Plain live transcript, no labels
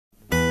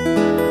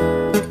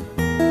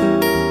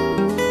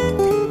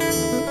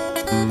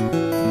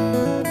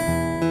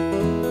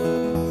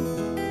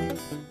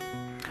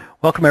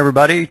Welcome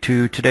everybody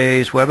to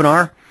today's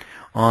webinar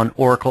on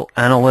Oracle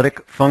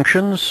Analytic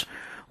Functions.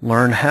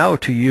 Learn how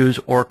to use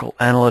Oracle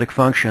Analytic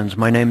Functions.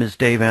 My name is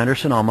Dave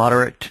Anderson. I'll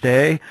moderate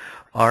today.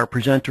 Our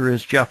presenter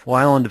is Jeff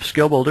Weiland of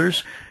Skill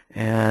Builders,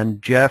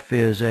 and Jeff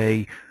is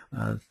a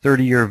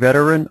 30-year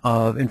veteran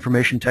of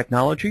information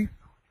technology.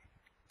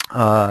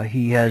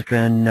 He has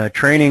been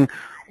training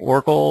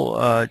Oracle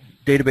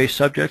database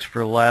subjects for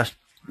the last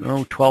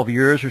 12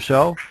 years or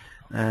so,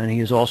 and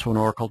he is also an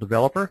Oracle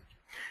developer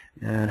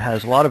and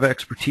has a lot of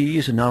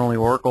expertise in not only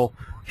Oracle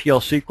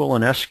PL SQL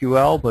and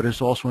SQL, but is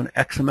also an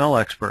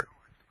XML expert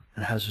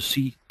and has a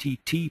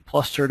CTT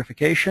Plus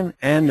certification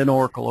and an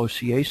Oracle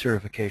OCA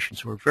certification.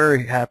 So we're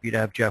very happy to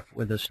have Jeff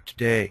with us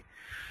today.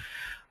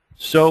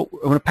 So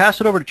I'm going to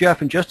pass it over to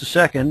Jeff in just a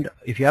second.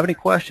 If you have any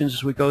questions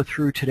as we go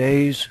through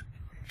today's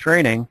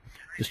training,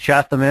 just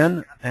chat them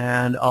in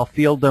and I'll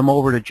field them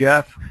over to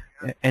Jeff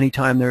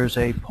anytime there's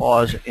a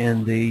pause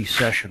in the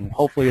session.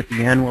 Hopefully at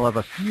the end we'll have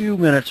a few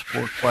minutes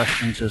for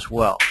questions as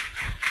well.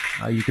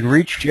 You can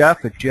reach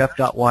Jeff at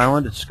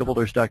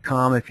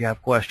jeff.weiland@skillbuilders.com if you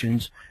have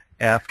questions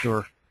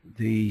after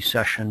the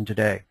session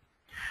today.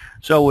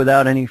 So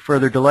without any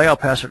further delay, I'll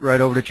pass it right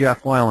over to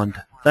Jeff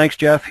Weiland. Thanks,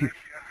 Jeff.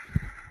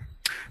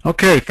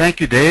 Okay, thank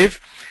you, Dave.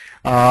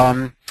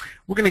 We're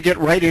going to get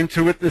right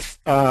into it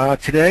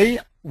today.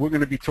 We're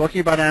going to be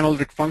talking about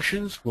analytic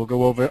functions. We'll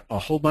go over a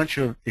whole bunch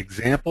of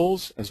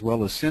examples as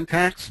well as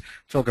syntax,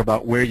 talk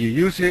about where you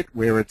use it,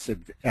 where it's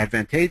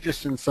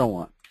advantageous, and so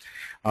on.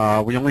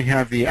 We only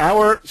have the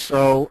hour,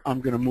 so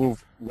I'm going to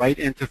move right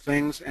into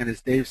things. And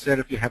as Dave said,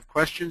 if you have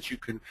questions, you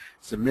can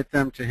submit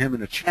them to him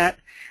in a chat.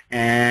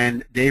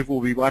 And Dave will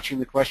be watching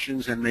the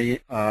questions and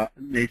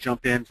may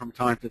jump in from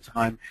time to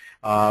time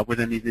with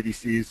any that he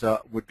sees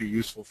would be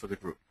useful for the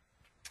group.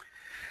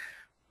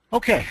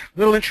 Okay,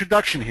 little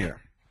introduction here.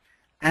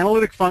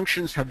 Analytic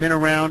functions have been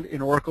around in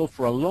Oracle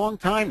for a long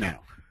time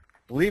now.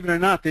 Believe it or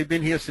not, they've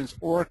been here since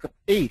Oracle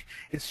 8.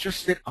 It's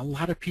just that a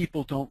lot of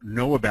people don't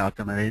know about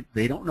them, and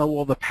they don't know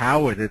all the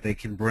power that they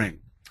can bring.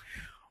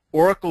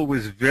 Oracle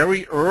was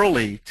very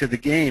early to the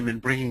game in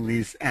bringing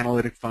these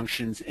analytic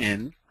functions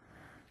in,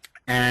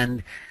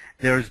 and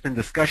there's been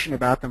discussion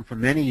about them for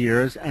many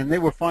years, and they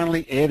were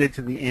finally added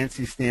to the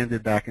ANSI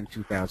standard back in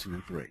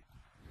 2003.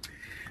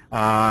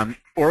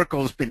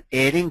 Oracle's been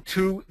adding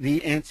to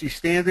the ANSI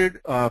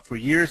standard for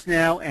years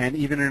now, and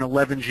even in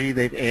 11G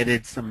they've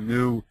added some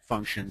new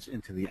functions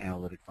into the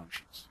analytic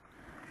functions.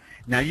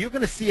 Now you're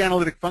going to see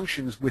analytic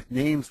functions with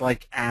names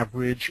like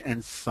average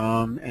and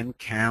sum and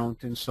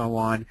count and so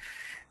on.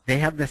 They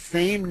have the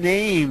same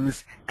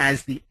names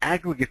as the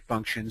aggregate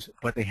functions,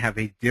 but they have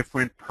a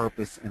different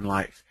purpose in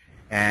life.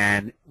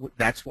 And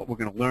that's what we're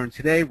going to learn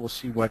today. We'll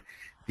see what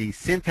the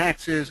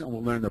syntax is, and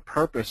we'll learn the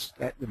purpose.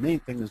 The main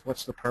thing is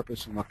what's the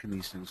purpose and what can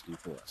these things do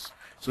for us.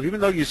 So even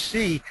though you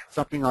see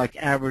something like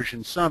average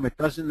and sum, it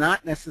does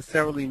not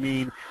necessarily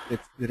mean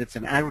that it's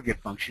an aggregate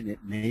function.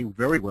 It may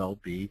very well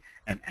be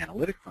an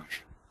analytic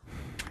function.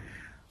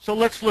 So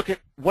let's look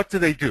at what do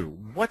they do.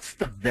 What's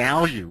the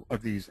value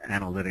of these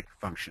analytic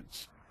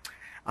functions?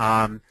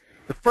 The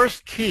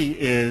first key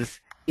is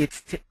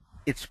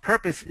its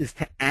purpose is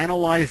to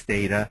analyze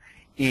data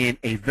in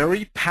a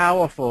very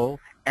powerful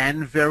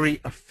and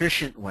very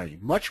efficient way,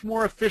 much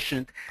more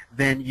efficient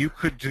than you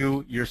could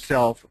do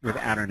yourself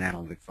without an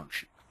analytic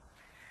function.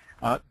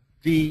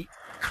 The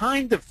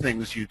kind of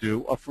things you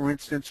do are, for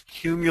instance,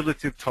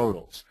 cumulative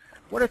totals.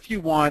 What if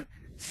you want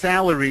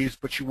salaries,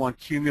 but you want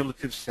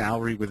cumulative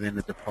salary within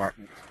a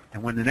department?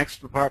 And when the next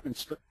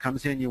department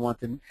comes in, you want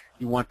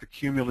the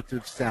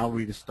cumulative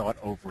salary to start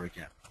over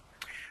again.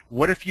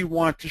 What if you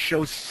want to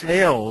show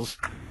sales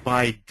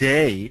by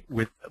day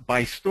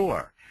by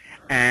store?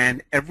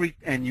 And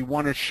you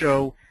want to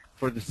show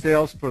for the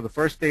sales for the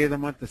first day of the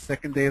month, the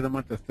second day of the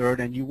month, the third,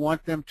 and you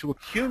want them to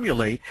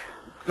accumulate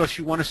because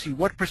you want to see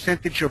what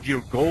percentage of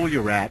your goal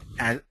you're at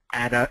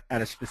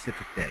a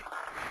specific day.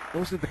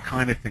 Those are the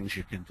kind of things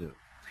you can do.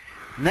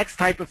 Next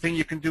type of thing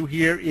you can do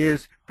here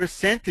is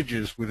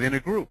percentages within a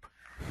group.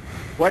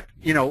 What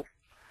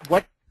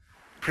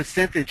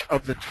percentage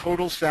of the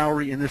total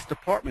salary in this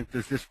department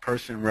does this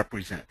person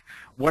represent?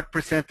 What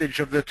percentage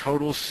of the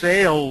total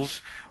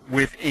sales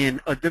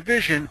within a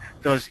division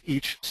does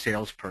each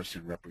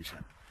salesperson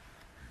represent?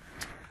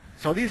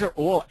 So these are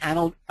all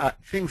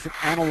things that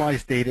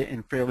analyze data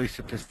in fairly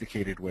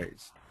sophisticated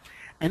ways.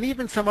 And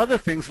even some other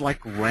things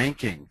like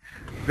ranking.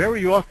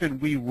 Very often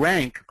we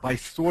rank by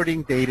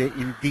sorting data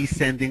in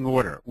descending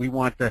order. We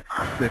want the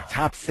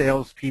top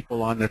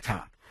salespeople on the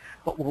top.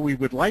 But what we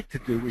would like to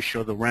do is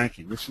show the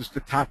ranking. This is the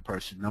top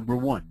person, number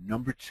 1,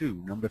 number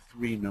 2, number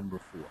 3, number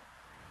 4.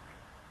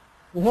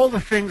 Well, all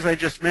the things I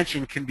just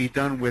mentioned can be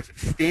done with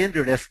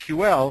standard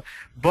SQL,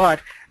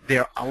 but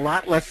they're a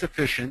lot less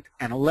efficient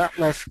and a lot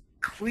less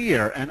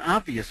clear and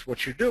obvious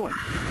what you're doing.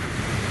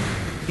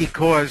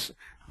 Because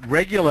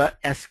regular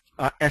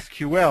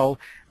SQL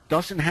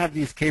doesn't have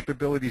these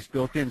capabilities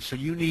built in, so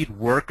you need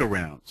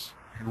workarounds.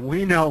 And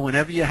we know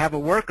whenever you have a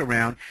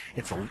workaround,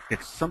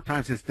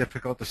 sometimes it's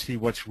difficult to see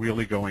what's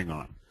really going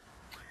on.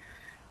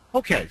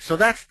 Okay, so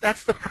that's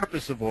the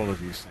purpose of all of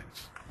these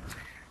things.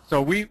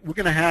 So we're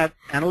going to have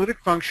analytic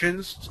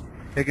functions.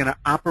 They're going to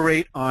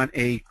operate on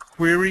a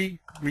query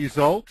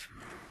result.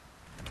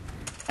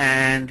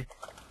 And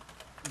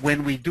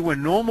when we do a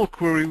normal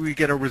query, we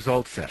get a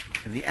result set.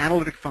 And the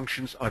analytic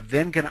functions are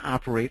then going to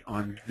operate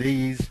on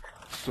these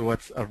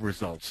sorts of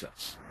result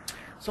sets.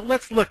 So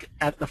let's look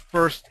at the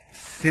first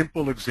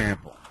simple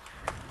example.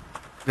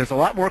 There's a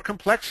lot more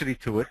complexity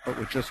to it, but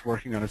we're just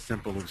working on a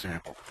simple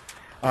example.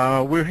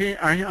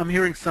 I'm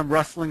hearing some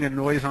rustling and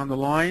noise on the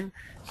line.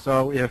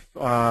 So if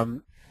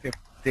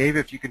Dave,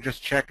 if you can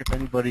just check if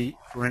anybody,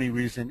 for any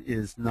reason,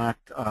 is not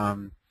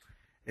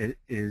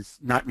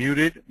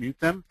muted, mute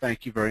them.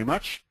 Thank you very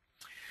much.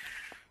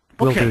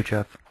 Will Okay. do,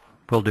 Jeff.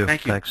 Will do.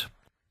 Thank you. Thanks.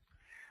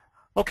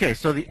 Okay,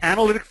 so the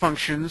analytic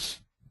functions,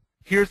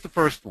 here's the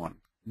first one.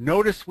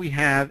 Notice we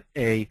have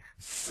a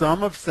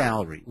sum of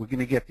salary. We're going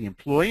to get the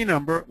employee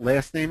number,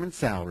 last name, and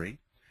salary.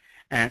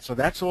 And so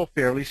that's all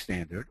fairly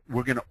standard.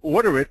 We're going to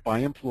order it by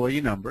employee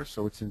number,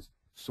 so it's in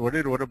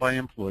sorted order by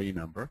employee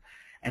number.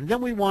 And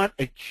then we want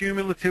a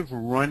cumulative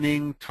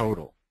running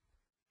total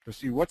to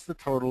see what's the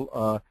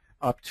total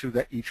up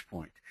to each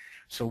point.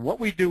 So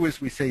what we do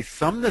is we say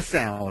sum the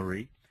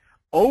salary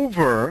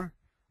over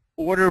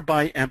order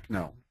by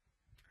empno.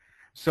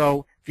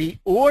 So the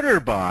order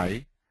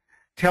by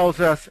tells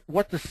us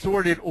what the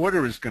sorted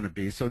order is going to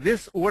be. So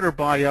this order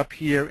by up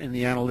here in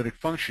the analytic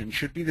function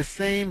should be the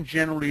same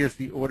generally as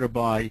the order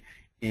by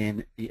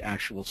in the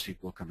actual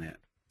SQL command.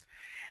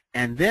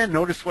 And then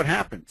notice what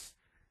happens.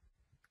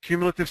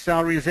 Cumulative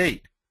salary is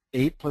 8.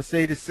 8 plus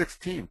 8 is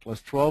 16,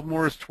 plus 12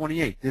 more is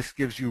 28. This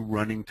gives you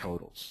running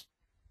totals.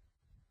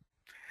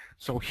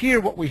 So here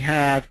what we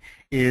have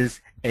is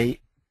a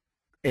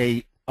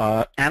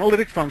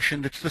analytic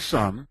function that's the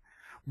sum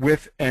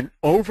with an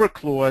over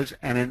clause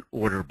and an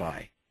order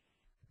by.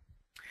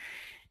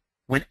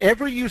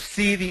 Whenever you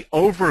see the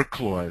over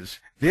clause,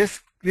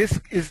 this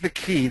is the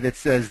key that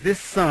says this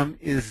sum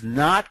is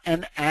not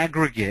an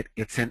aggregate,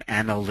 it's an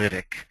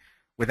analytic.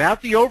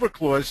 Without the over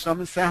clause, sum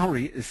and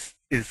salary is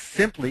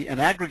simply an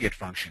aggregate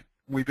function.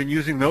 We've been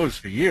using those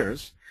for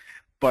years,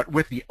 but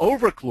with the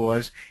over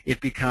clause,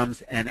 it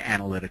becomes an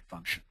analytic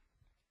function.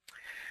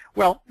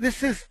 Well,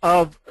 this is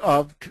of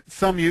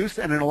some use,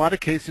 and in a lot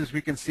of cases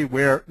we can see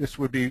where this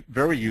would be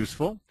very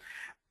useful,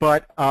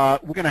 but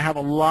we're going to have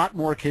a lot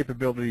more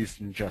capabilities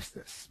than just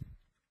this.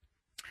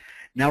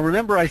 Now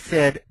remember I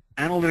said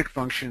analytic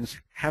functions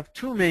have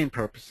two main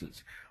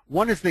purposes.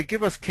 One is they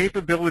give us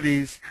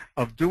capabilities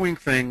of doing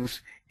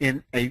things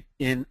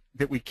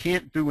that we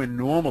can't do in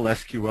normal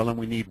SQL and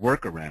we need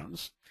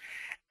workarounds.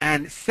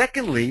 And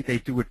secondly, they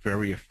do it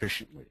very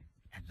efficiently.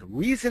 And the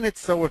reason it's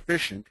so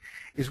efficient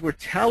is we're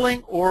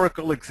telling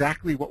Oracle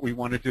exactly what we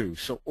want to do.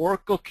 So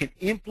Oracle can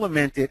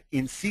implement it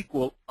in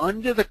SQL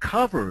under the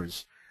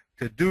covers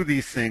to do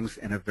these things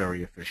in a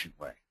very efficient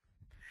way.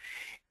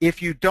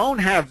 If you don't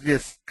have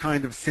this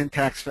kind of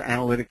syntax for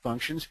analytic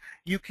functions,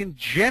 you can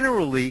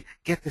generally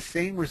get the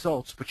same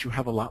results, but you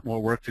have a lot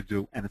more work to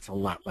do, and it's a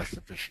lot less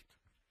efficient.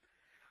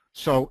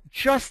 So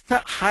just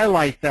to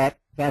highlight that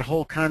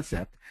whole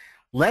concept,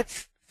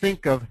 let's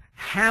think of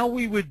how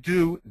we would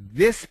do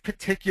this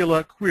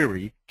particular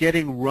query,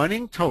 getting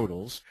running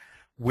totals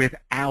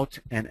without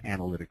an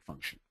analytic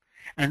function.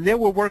 And there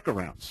were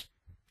workarounds.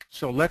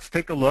 So let's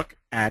take a look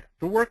at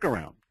the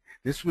workaround.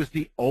 This was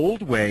the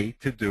old way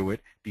to do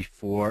it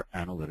before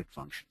analytic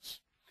functions.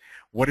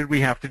 What did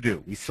we have to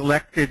do? We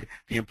selected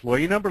the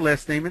employee number,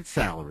 last name, and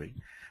salary,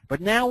 but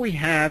now we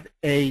have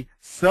a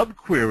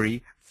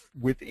subquery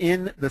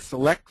within the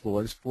select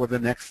clause for the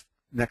next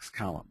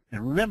column.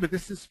 And remember,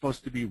 this is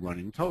supposed to be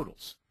running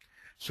totals.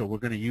 So we're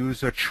going to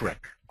use a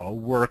trick, a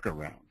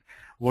workaround.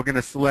 We're going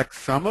to select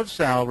sum of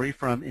salary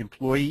from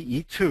employee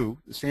E2,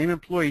 the same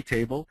employee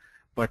table,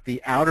 but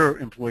the outer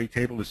employee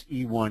table is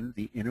E1,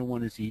 the inner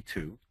one is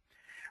E2,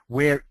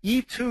 where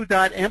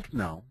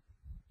E2.empno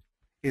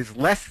is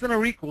less than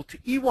or equal to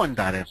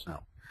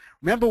E1.empno.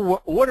 Remember, we're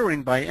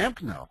ordering by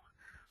empno.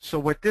 So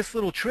what this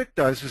little trick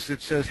does is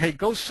it says, hey,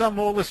 go sum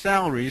all the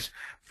salaries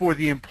for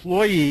the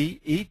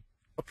employee's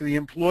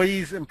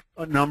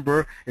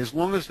number as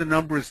long as the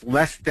number is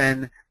less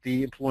than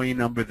the employee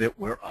number that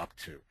we're up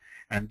to.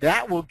 And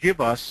that will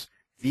give us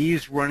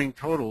these running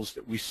totals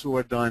that we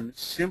saw done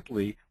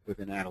simply with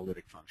an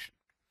analytic function.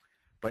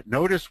 But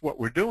notice what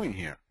we're doing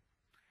here.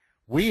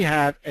 We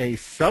have a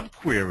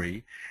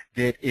subquery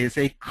that is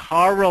a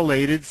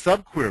correlated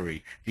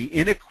subquery. The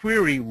inner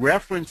query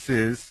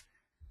references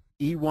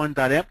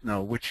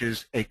E1.empno, which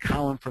is a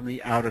column from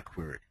the outer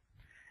query.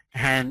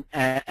 And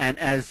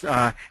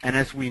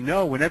as we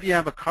know, whenever you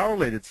have a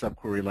correlated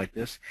subquery like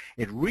this,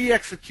 it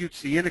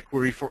re-executes the inner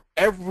query for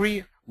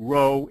every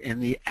row in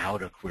the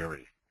outer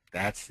query.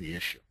 That's the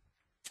issue.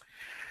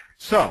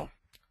 So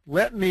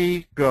let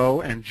me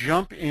go and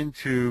jump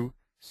into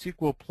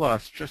SQL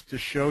Plus just to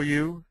show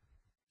you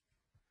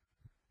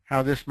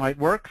how this might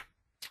work.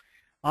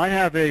 I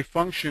have a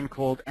function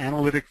called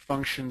Analytic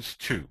Functions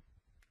 2.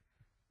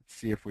 Let's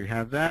see if we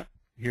have that.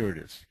 Here it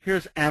is.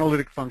 Here's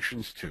Analytic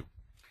Functions 2.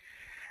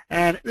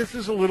 And this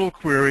is a little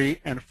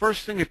query, and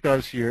first thing it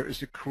does here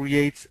is it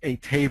creates a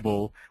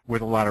table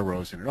with a lot of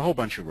rows in it, a whole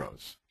bunch of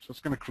rows. So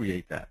it's going to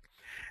create that.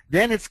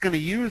 Then it's going to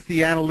use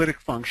the analytic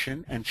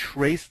function and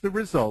trace the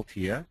result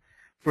here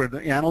for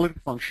the analytic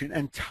function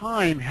and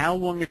time how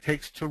long it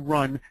takes to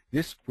run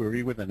this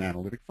query with an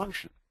analytic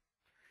function.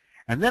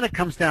 And then it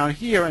comes down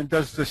here and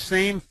does the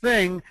same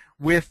thing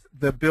with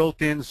the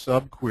built-in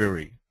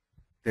subquery.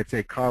 That's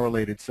a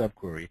correlated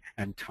subquery,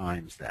 and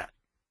times that.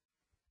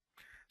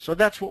 So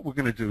that's what we're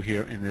going to do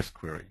here in this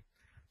query.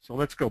 So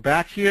let's go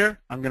back here.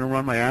 I'm going to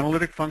run my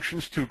analytic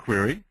functions 2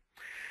 query.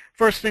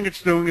 First thing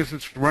it's doing is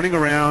it's running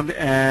around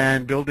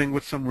and building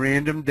with some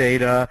random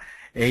data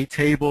a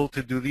table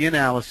to do the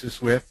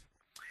analysis with.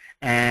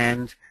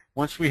 And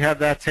once we have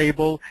that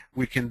table,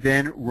 we can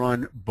then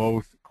run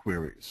both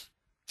queries.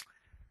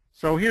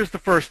 So here's the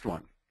first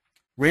one.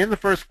 Ran the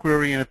first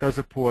query and it does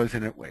a pause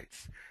and it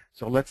waits.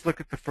 So let's look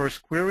at the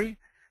first query.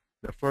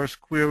 The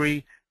first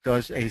query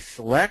does a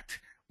select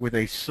with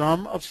a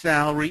sum of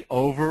salary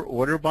over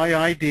order by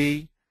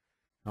ID.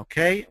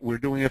 Okay, we're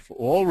doing it for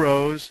all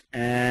rows,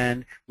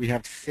 and we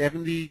have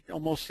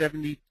almost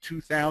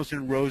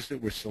 72,000 rows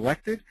that were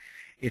selected.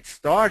 It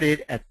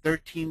started at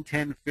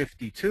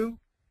 1310.52.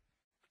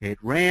 It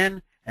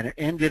ran, and it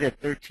ended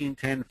at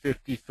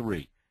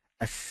 1310.53.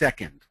 A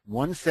second,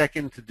 1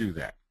 second to do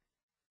that.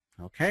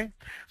 Okay,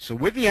 so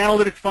with the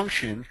analytic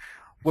function,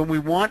 when we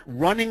want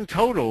running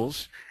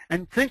totals,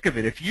 and think of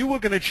it, if you were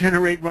going to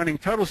generate running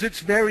totals, it's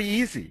very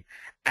easy.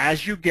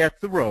 As you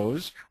get the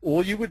rows,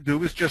 all you would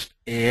do is just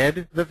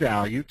add the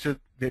value to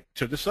the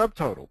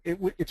subtotal.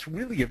 It's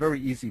really a very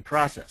easy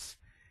process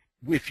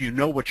if you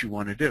know what you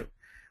want to do.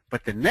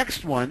 But the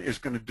next one is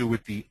going to do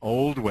it the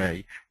old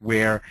way,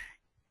 where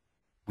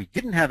we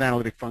didn't have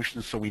analytic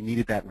functions, so we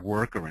needed that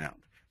workaround.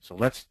 So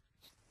let's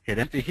hit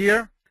enter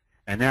here,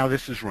 and now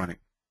this is running.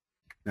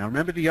 Now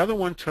remember, the other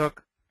one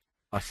took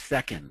a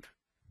second,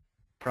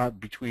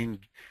 between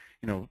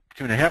a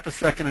half a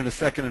second and a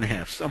second and a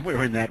half,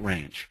 somewhere in that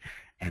range.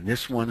 And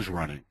this one's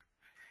running.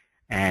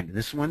 And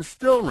this one's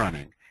still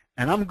running.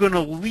 And I'm going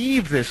to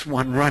leave this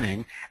one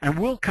running, and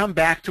we'll come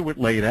back to it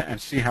later and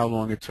see how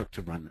long it took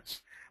to run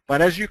this. But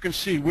as you can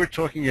see, we're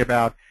talking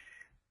about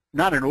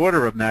not an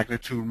order of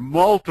magnitude,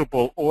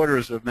 multiple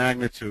orders of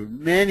magnitude,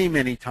 many,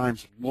 many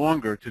times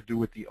longer to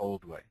do it the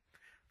old way.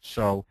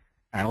 So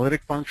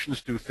analytic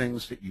functions do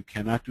things that you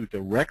cannot do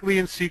directly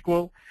in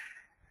SQL.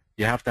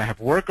 You have to have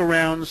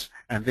workarounds,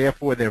 and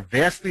therefore they're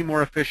vastly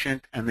more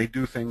efficient, and they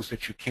do things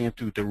that you can't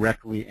do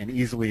directly and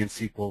easily in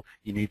SQL.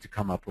 You need to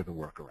come up with a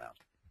workaround.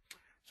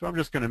 So I'm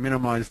just going to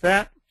minimize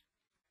that,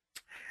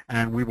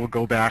 and we will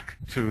go back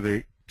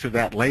to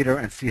that later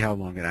and see how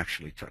long it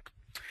actually took.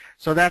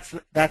 So that's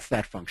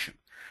that function.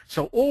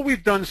 So all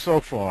we've done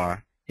so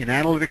far in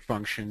analytic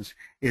functions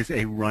is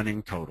a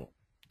running total.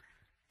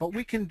 But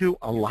we can do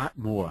a lot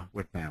more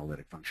with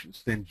analytic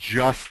functions than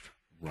just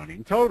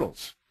running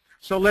totals.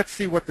 So let's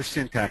see what the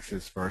syntax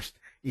is first,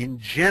 in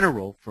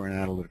general, for an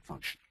analytic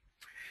function.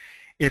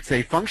 It's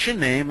a function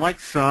name like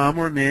sum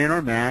or min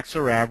or max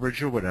or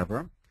average or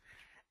whatever,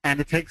 and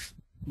it takes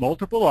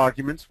multiple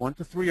arguments, 1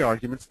 to 3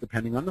 arguments,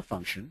 depending on the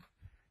function.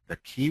 The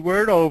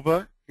keyword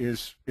over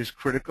is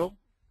critical.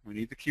 We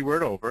need the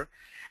keyword over.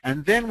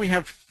 And then we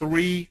have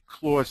 3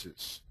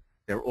 clauses.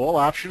 They're all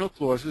optional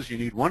clauses. You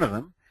need one of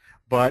them,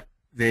 but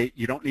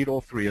you don't need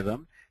all 3 of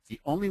them. The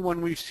only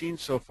one we've seen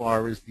so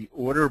far is the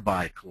order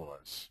by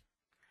clause.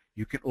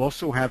 You can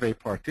also have a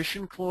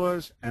partition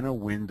clause and a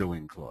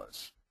windowing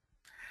clause.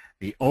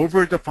 The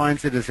over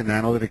defines it as an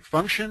analytic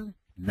function,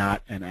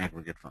 not an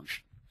aggregate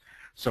function.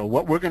 So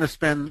what we're going to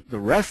spend the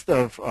rest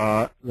of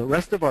our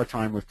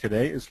time with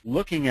today is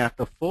looking at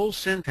the full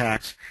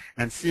syntax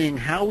and seeing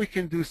how we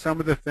can do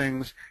some of the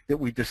things that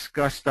we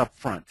discussed up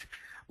front,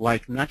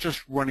 like not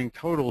just running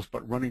totals,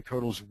 but running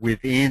totals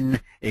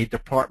within a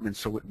department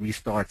so it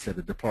restarts at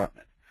a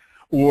department,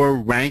 or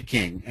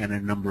ranking and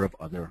a number of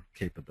other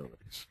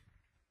capabilities.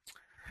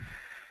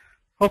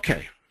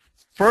 Okay,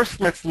 first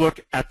let's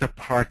look at the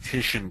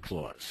partition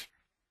clause.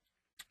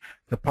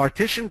 The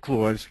partition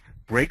clause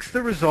breaks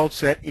the result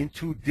set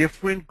into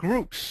different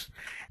groups,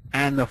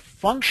 and the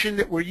function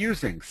that we're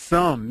using,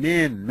 sum,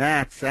 min,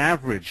 max,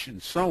 average,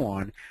 and so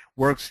on,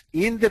 works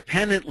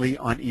independently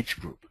on each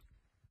group.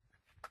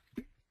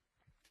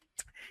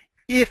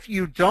 If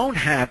you don't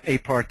have a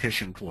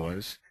partition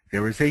clause,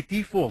 there is a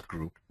default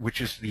group,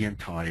 which is the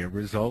entire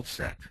result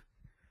set.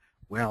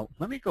 Well,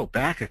 let me go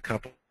back a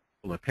couple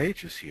of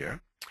pages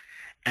here.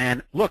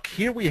 And look,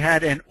 here we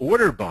had an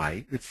order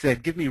by that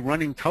said, give me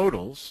running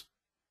totals.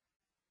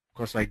 Of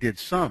course, I did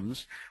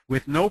sums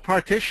with no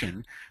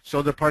partition.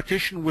 So the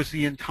partition was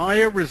the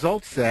entire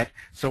result set,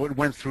 so it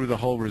went through the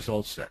whole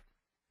result set.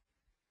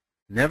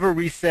 Never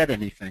reset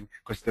anything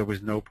because there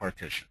was no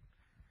partition.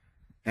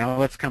 Now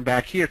let's come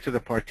back here to the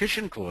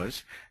partition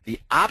clause.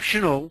 It's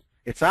optional.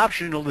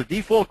 The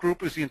default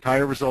group is the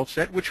entire result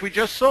set, which we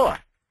just saw.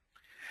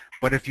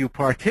 But if you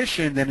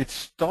partition, then it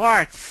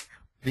starts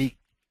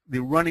the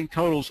running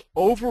totals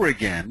over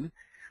again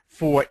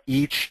for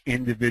each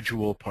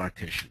individual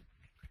partition.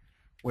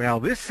 Well,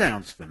 this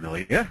sounds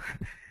familiar.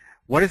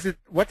 What is it?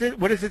 What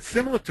is it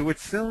similar to?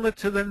 It's similar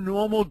to the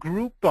normal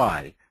group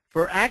by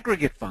for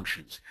aggregate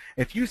functions.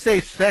 If you say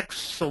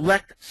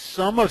select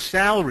sum of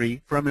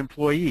salary from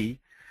employee,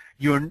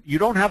 you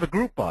don't have a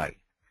group by.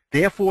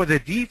 Therefore, the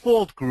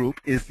default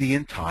group is the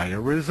entire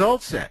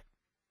result set.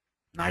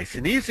 Nice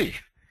and easy.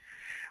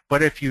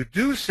 But if you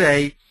do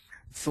say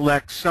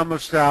select sum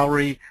of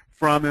salary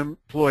from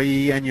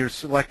employee, and you're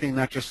selecting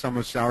not just sum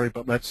of salary,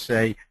 but let's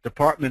say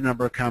department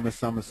number, comma,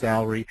 sum of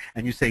salary,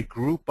 and you say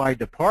group by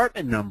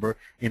department number,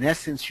 in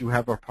essence, you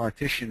have a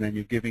partition and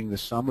you're giving the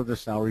sum of the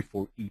salary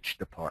for each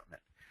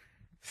department.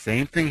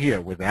 Same thing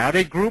here. Without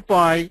a group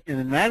by in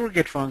an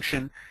aggregate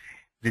function,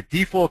 the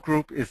default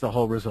group is the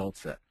whole result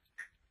set.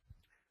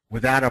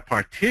 Without a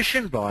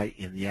partition by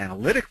in the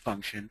analytic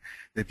function,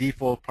 the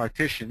default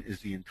partition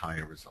is the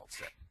entire result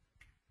set.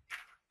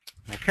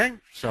 Okay,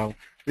 so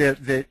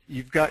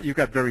you've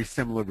got very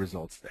similar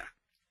results there.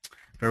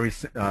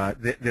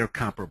 They're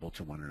comparable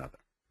to one another.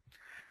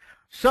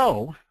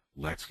 So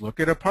let's look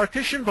at a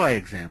partition by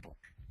example.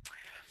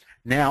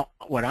 Now,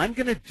 what I'm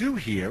going to do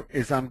here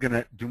is I'm going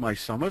to do my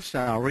sum of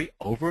salary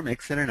over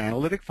mix in an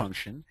analytic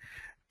function,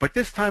 but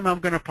this time I'm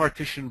going to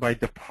partition by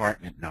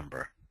department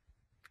number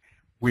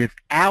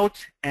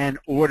without an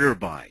order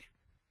by.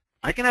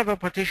 I can have a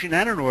partition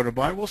and an order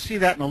by. We'll see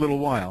that in a little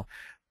while.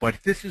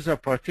 But this is a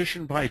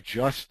partition by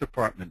just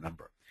department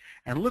number.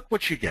 And look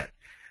what you get.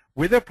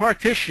 With a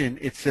partition,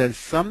 it says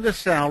sum the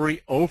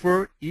salary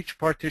over each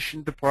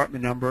partition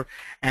department number,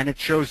 and it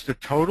shows the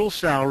total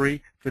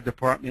salary for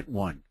department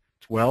 1.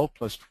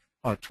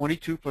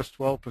 22 plus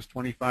 12 plus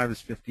 25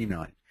 is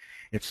 59.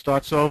 It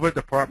starts over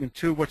department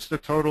 2. What's the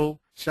total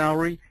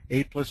salary?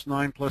 8 plus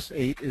 9 plus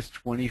 8 is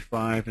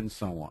 25, and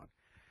so on.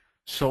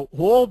 So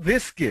all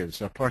this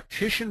gives, a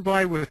partition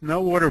by with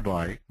no order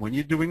by, when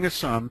you're doing a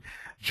sum,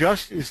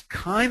 just is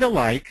kind of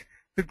like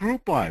the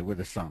group by with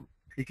a sum.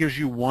 It gives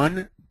you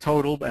one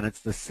total, and it's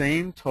the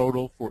same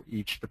total for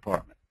each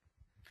department.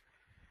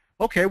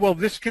 Okay, well,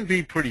 this can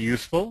be pretty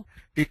useful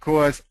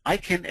because I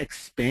can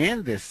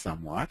expand this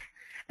somewhat,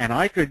 and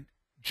I could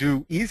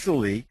do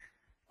easily,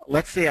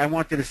 let's say I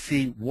wanted to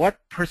see what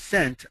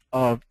percent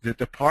of the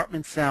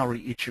department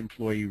salary each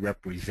employee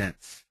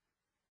represents.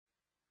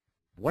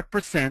 What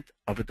percent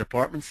of a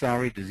department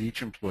salary does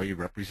each employee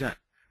represent?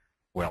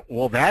 Well,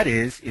 all that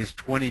is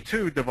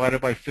 22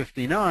 divided by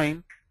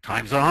 59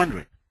 times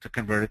 100 to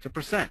convert it to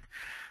percent.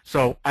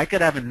 So I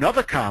could have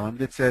another column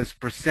that says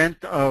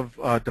percent of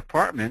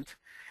department,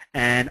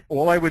 and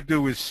all I would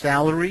do is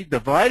salary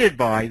divided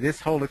by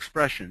this whole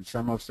expression,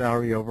 sum of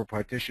salary over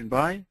partition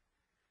by,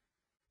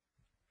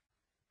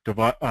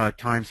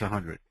 times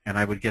 100. And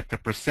I would get the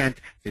percent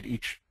that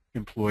each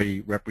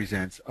employee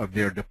represents of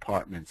their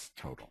department's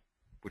total,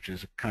 which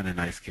is a kind of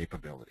nice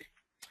capability.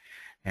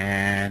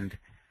 And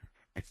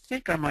I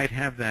think I might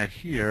have that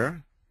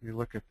here. You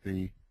look at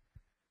the,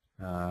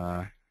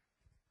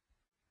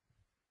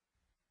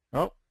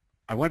 oh,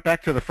 I went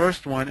back to the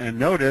first one and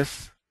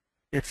notice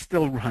it's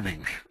still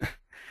running.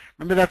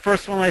 Remember that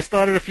first one I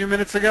started a few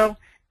minutes ago?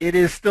 It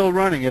is still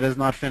running. It is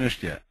not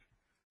finished yet.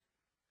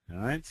 All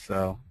right,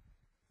 so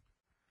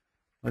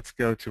let's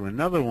go to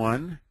another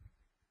one.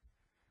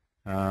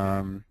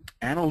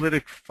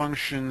 Analytic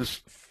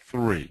functions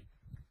 3.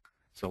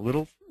 It's a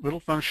little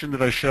function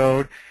that I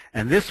showed,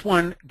 and this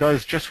one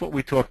does just what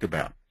we talked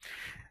about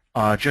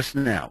just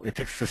now. It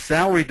takes the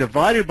salary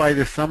divided by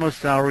the sum of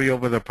salary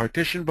over the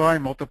partition by,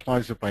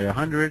 multiplies it by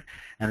 100,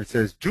 and it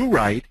says do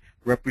right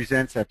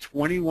represents at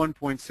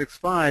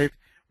 21.65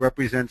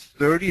 represents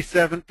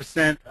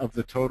 37% of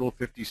the total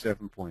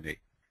 57.8.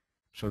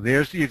 So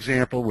there's the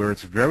example where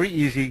it's very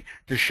easy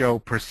to show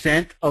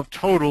percent of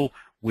total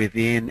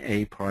within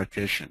a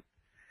partition.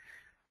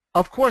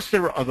 Of course,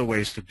 there are other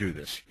ways to do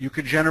this. You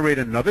could generate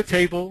another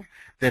table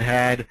that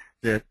had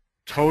the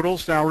total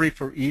salary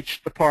for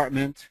each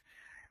department.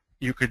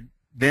 You could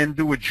then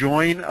do a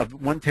join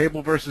of one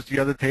table versus the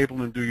other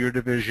table and do your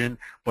division,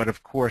 but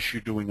of course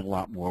you're doing a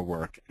lot more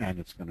work and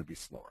it's going to be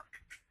slower.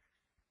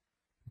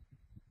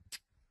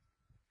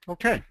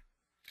 Okay.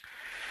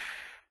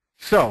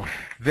 So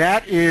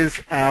that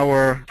is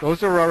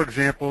those are our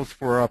examples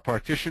for a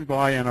partition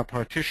by and a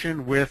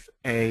partition with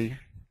a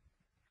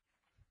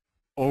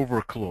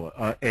over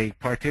clause, a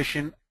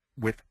partition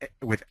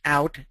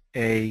without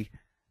a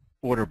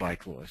order by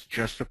clause,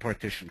 just a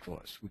partition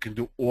clause. We can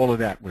do all of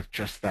that with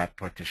just that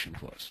partition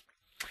clause.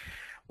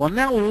 Well,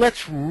 now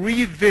let's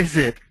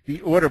revisit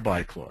the order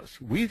by clause.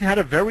 We've had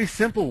a very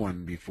simple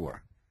one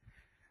before.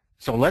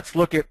 So let's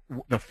look at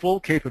the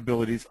full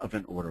capabilities of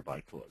an order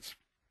by clause.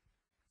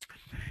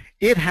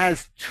 It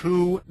has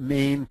two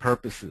main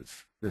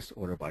purposes, this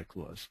order by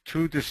clause,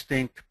 two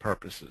distinct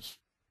purposes.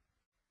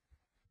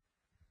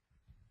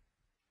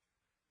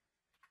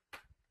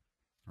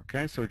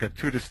 Okay, so we've got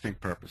two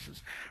distinct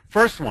purposes.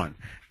 First one,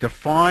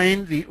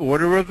 define the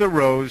order of the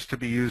rows to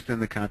be used in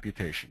the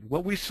computation.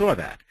 Well, we saw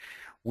that.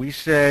 We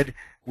said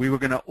we were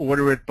going to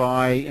order it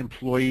by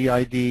employee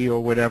ID or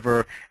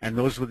whatever, and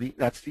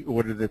that's the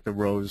order that the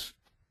rows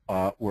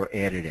were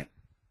added in.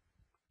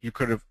 you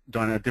could have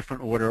done a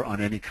different order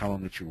on any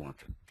column that you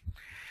wanted.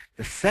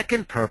 The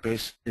second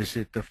purpose is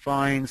it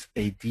defines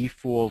a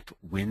default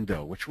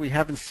window, which we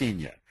haven't seen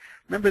yet.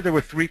 Remember, there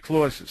were three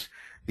clauses: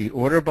 the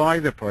order by,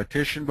 the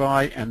partition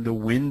by, and the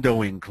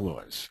windowing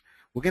clause.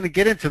 We're going to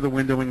get into the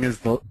windowing as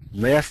the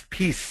last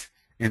piece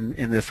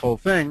in this whole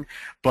thing,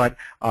 but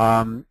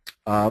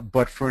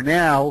for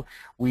now,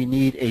 we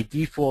need a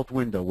default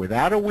window.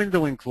 Without a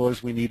windowing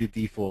clause, we need a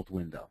default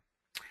window.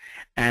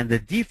 And the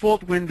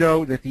default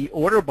window that the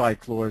order by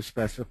clause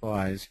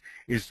specifies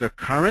is the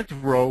current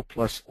row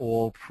plus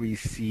all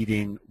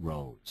preceding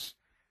rows.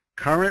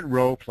 Current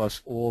row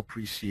plus all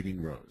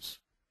preceding rows.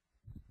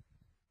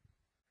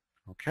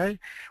 Okay?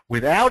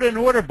 Without an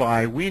order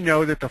by, we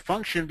know that the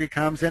function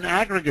becomes an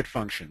aggregate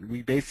function.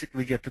 We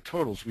basically get the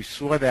totals. We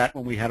saw that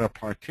when we had a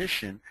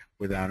partition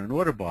without an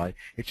order by.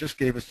 It just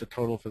gave us the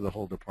total for the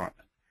whole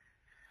department.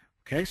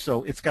 Okay,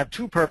 so it's got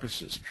two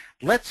purposes.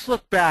 Let's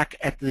look back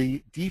at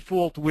the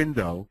default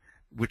window,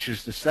 which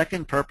is the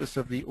second purpose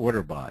of the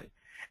order by,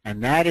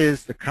 and that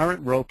is the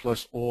current row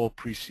plus all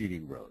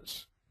preceding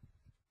rows.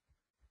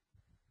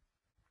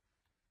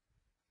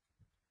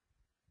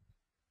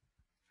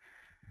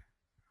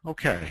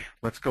 Okay,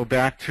 let's go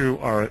back to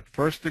our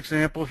first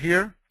example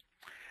here.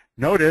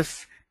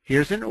 Notice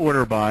here's an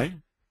order by,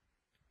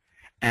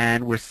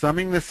 and we're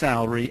summing the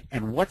salary,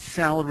 and what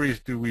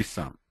salaries do we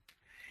sum?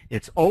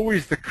 It's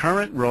always the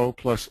current row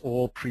plus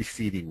all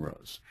preceding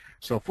rows.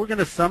 So if we're going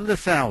to sum the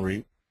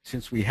salary,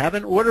 since we have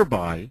an order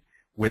by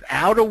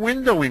without a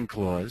windowing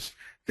clause,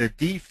 the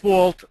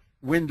default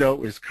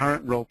window is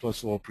current row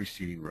plus all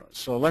preceding rows.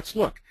 So let's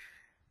look.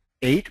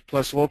 8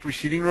 plus all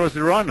preceding rows,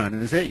 there are none,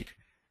 is 8.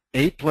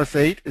 8 plus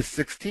 8 is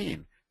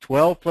 16.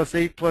 12 plus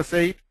 8 plus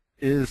 8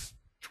 is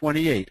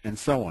 28, and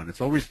so on.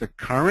 It's always the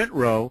current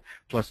row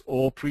plus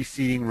all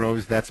preceding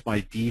rows. That's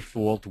my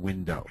default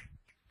window.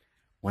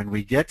 When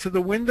we get to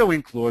the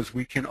windowing clause,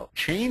 we can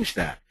change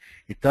that.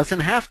 It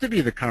doesn't have to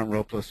be the current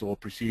row plus all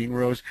preceding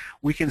rows.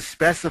 We can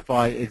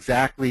specify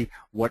exactly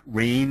what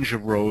range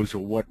of rows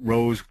or what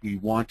rows we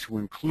want to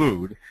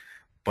include,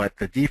 but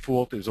the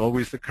default is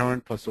always the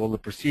current plus all the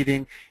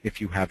preceding if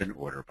you have an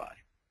order by.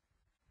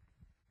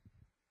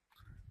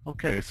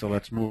 Okay, so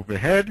let's move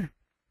ahead.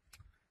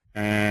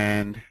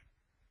 And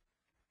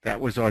that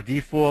was our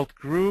default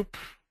group.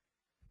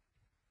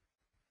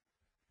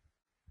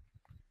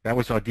 That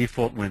was our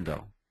default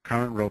window,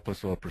 current row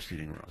plus all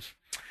preceding rows.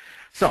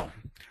 So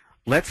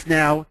let's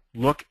now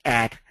look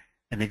at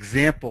an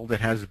example that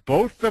has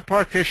both the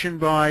partition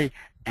by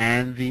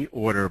and the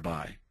order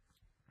by.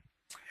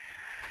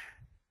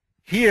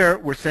 Here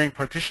we're saying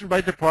partition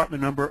by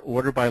department number,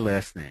 order by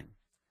last name.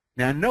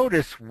 Now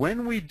notice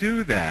when we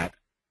do that,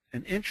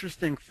 an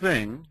interesting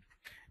thing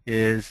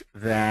is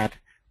that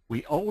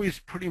we always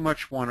pretty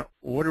much want to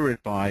order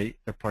it by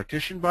the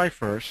partition by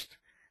first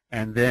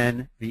and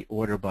then the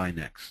order by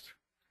next.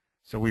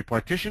 So we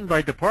partition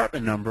by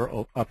department number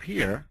up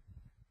here.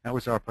 That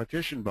was our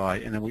partition by,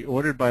 and then we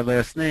ordered by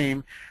last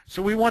name.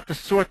 So we want to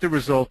sort the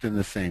result in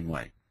the same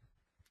way.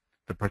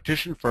 The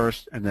partition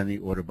first and then the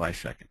order by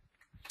second.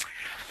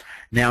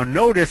 Now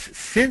notice,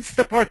 since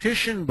the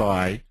partition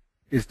by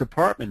is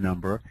department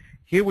number,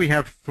 here we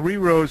have 3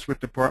 rows with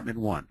department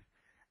 1.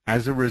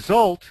 As a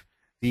result,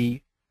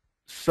 the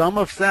sum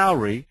of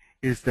salary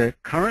is the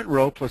current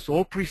row plus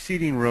all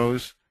preceding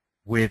rows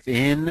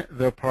within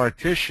the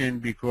partition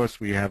because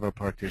we have a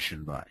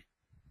partition by.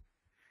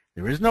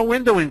 There is no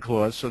windowing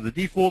clause, so the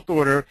default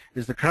order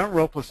is the current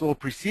row plus all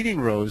preceding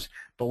rows,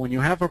 but when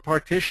you have a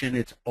partition,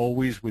 it's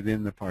always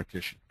within the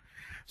partition.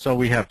 So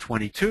we have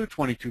 22,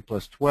 22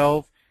 plus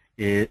 12,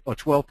 or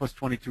 12 plus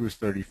 22 is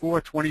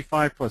 34,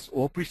 25 plus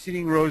all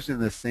preceding rows in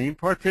the same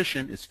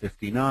partition is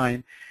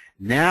 59.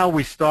 Now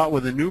we start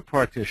with a new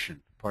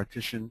partition,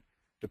 partition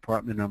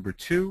department number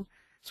 2.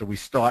 So we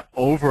start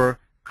over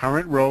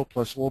current row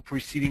plus all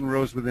preceding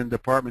rows within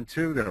department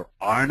 2. There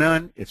are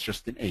none, it's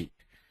just an 8.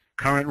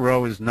 Current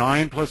row is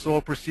 9 plus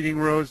all preceding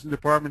rows in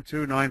department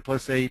 2. 9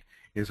 plus 8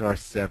 is our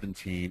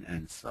 17,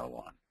 and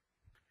so on.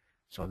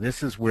 So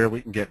this is where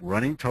we can get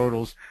running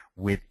totals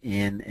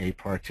within a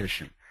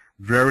partition.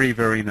 Very,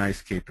 very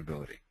nice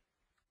capability.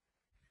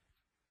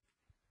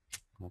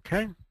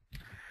 Okay.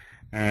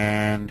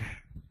 And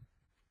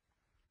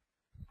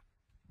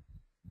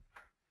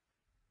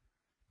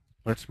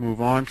let's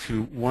move on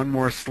to one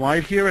more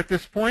slide here at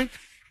this point.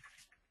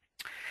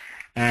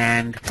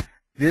 And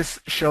this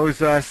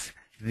shows us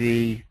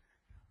the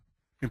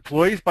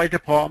employees by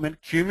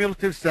department,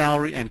 cumulative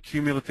salary, and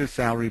cumulative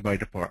salary by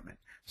department.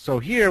 So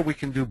here we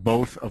can do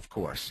both, of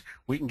course.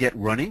 We can get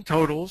running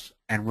totals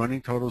and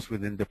running totals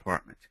within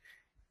department.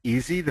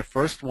 Easy, the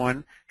first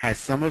one has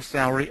sum of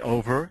salary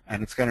over,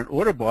 and it's got an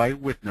order by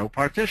with no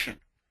partition.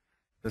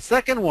 The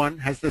second one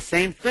has the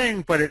same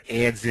thing, but it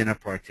adds in a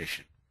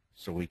partition.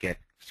 So we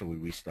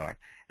restart.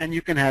 And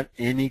you can have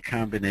any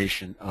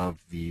combination of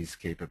these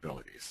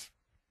capabilities.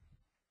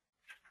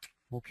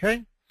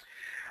 Okay.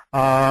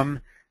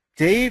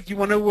 Dave, do you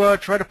want to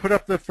try to put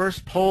up the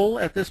first poll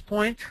at this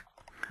point?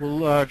 We'll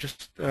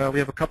we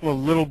have a couple of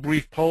little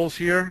brief polls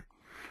here.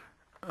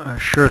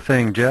 Sure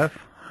thing, Jeff.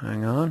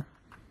 Hang on.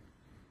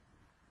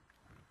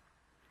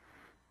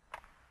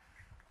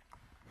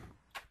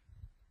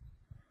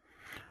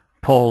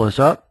 Poll is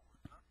up.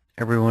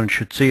 Everyone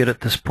should see it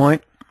at this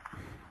point.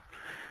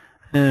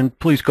 And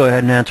please go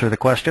ahead and answer the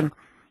question.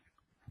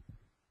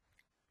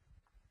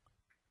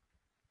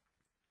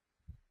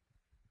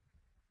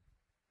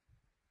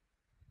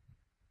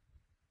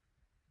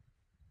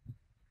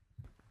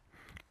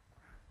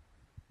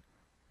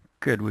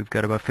 Good. We've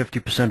got about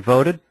 50%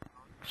 voted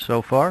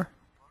so far.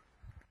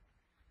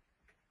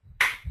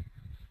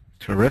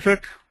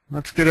 Terrific.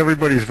 Let's get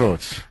everybody's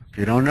votes. If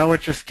you don't know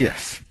it, just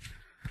guess.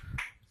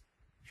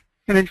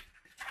 An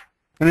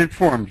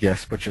informed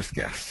guess, but just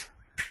guess.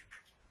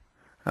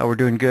 We're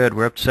doing good.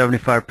 We're up to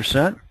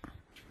 75%.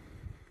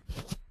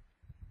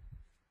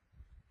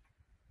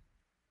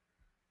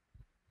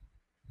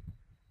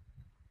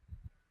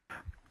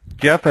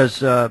 Jeff, as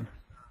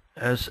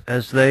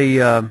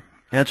they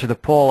answer the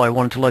poll, I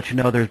wanted to let you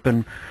know there's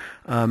been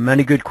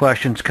many good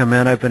questions come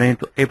in. I've been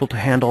able to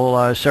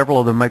handle several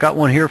of them. I got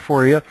one here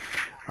for you.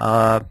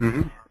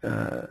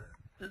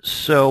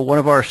 So one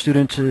of our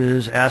students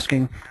is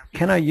asking,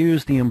 can I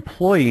use the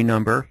employee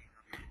number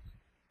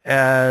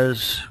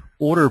as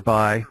order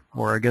by,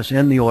 or I guess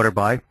in the order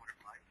by,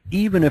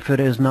 even if it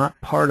is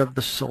not part of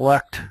the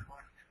select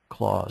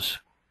clause?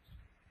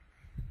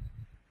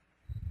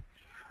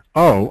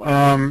 Oh,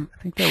 I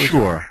think that was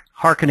sure.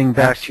 Harkening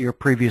back to your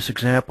previous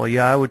example,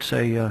 yeah, I would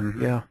say,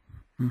 yeah.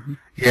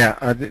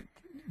 Yeah,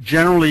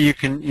 generally you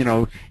can,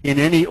 in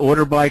any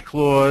order by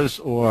clause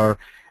or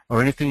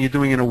anything you're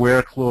doing in a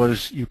where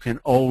clause, you can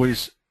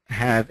always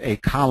have a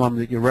column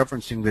that you're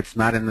referencing that's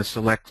not in the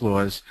select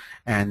clause,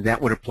 and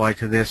that would apply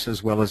to this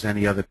as well as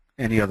any other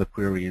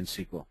query in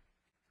SQL.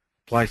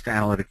 Applies to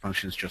analytic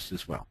functions just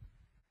as well.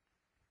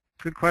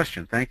 Good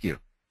question. Thank you.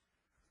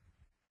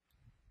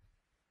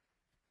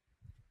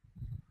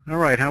 All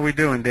right, how we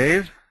doing,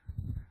 Dave?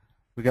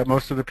 We got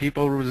most of the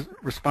people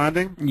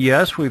responding?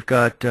 Yes, we've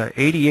got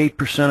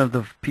 88% of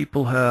the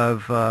people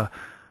have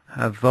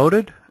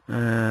voted.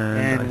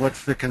 And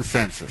what's the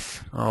consensus?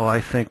 Oh, I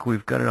think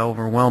we've got an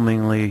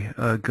overwhelmingly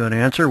good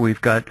answer.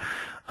 We've got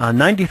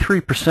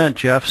 93%,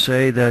 Jeff,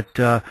 say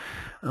that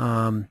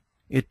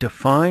it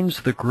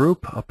defines the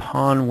group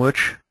upon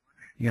which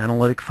the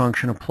analytic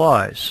function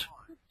applies.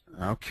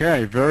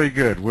 Okay, very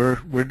good.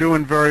 We're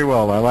doing very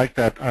well. I like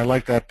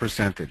that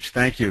percentage.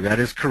 Thank you. That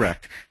is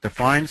correct.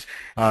 Defines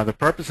the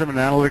purpose of an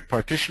analytic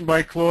partition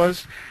by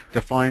clause,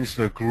 defines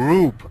the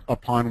group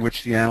upon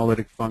which the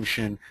analytic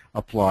function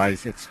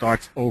applies. It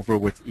starts over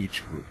with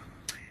each group.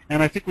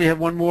 And I think we have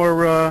one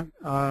more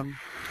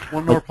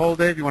poll,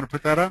 Dave. You want to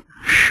put that up?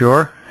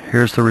 Sure.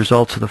 Here's the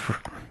results of the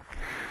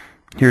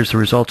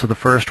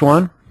first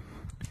one.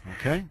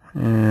 Okay.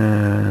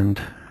 And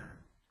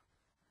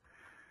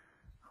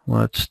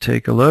let's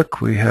take a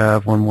look. We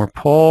have one more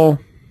poll.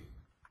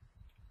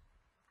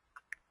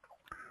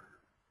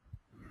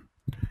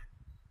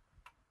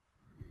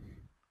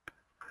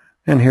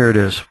 And here it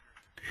is.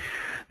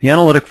 The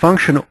analytic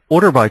function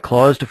order by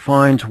clause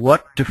defines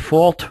what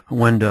default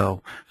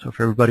window. So if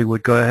everybody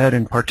would go ahead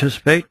and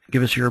participate,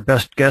 give us your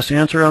best guess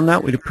answer on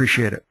that, we'd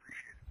appreciate it.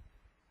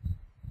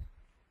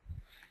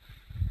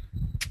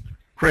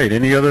 Great.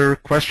 Any other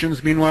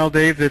questions, meanwhile,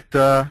 Dave,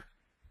 that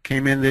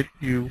came in that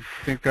you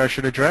think I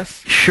should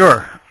address?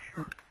 Sure.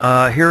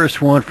 Here is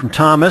one from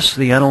Thomas.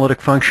 The analytic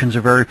functions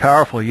are very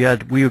powerful. Yeah,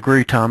 we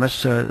agree,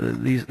 Thomas.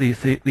 These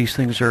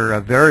things are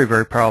very,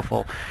 very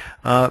powerful.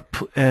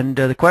 And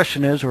the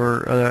question is,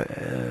 or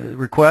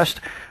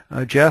request,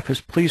 Jeff, is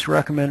please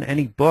recommend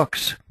any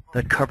books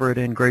that cover it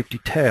in great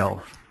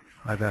detail.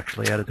 I've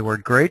actually added the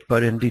word great,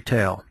 but in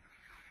detail.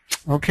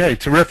 Okay,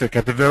 terrific.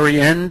 At the very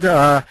end,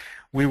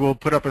 we will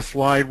put up a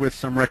slide with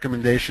some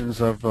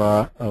recommendations of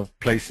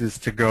places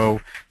to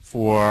go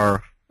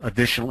for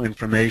additional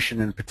information,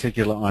 in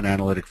particular on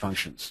analytic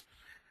functions.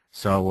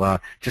 So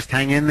just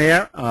hang in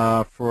there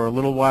for a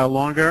little while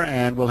longer,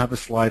 and we'll have a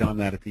slide on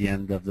that at the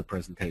end of the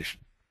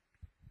presentation.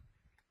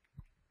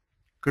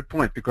 Good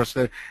point, because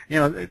there's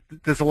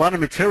a lot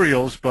of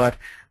materials, but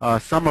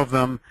some of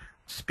them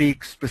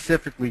speak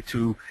specifically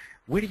to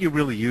where do you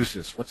really use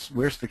this?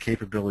 Where's the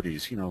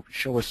capabilities?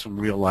 Show us some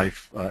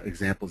real-life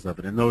examples of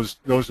it, and those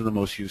are the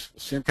most useful.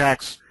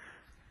 Syntax,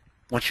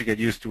 once you get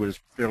used to it, is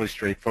fairly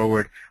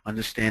straightforward.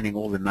 Understanding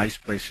all the nice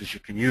places you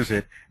can use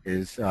it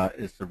is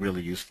the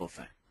really useful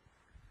thing.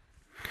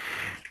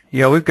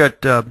 Yeah, we've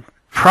got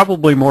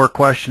probably more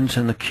questions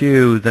in the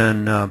queue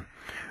than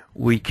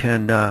we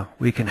can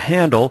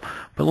handle,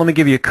 but let me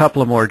give you a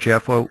couple of more,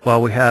 Jeff,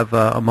 while we have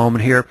a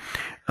moment here.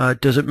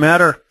 Does it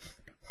matter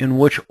in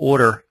which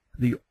order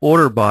the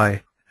order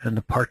by and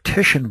the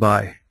partition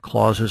by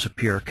clauses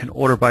appear? Can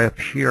order by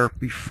appear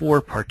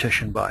before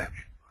partition by?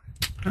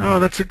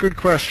 Oh, that's a good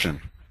question.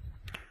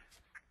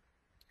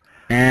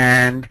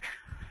 And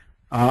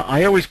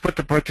I always put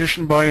the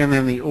partition by and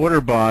then the order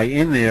by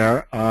in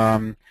there.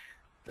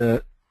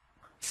 The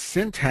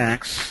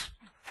syntax,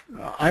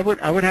 I would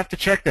have to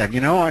check that.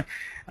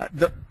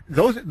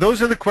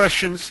 Those are the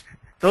questions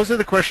those are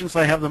the questions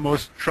I have the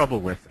most trouble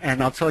with,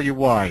 and I'll tell you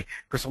why.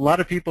 Because a lot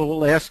of people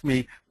will ask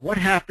me, what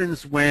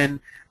happens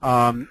when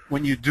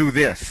you do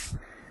this?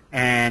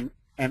 And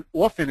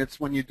often it's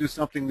when you do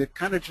something that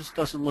kind of just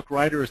doesn't look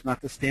right or is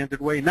not the standard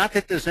way. Not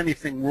that there's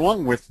anything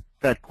wrong with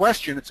that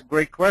question. It's a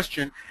great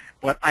question,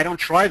 but I don't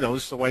try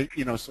those, so I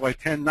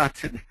tend not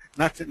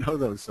to know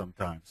those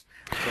sometimes.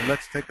 So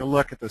let's take a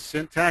look at the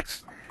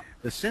syntax.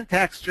 The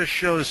syntax just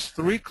shows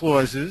 3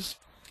 clauses.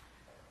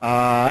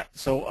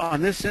 So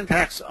on this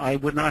syntax, I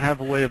would not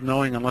have a way of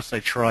knowing unless I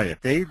try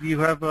it. Dave, do you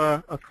have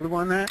a clue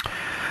on that?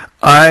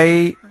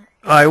 I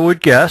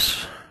would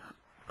guess,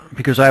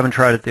 because I haven't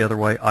tried it the other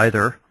way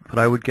either, but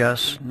I would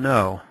guess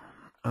no,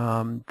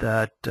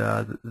 that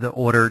the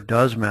order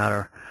does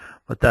matter,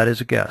 but that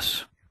is a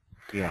guess.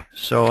 Yeah.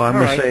 So I'm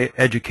going to say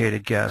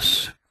educated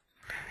guess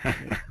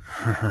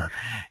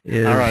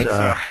is all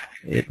right,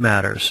 it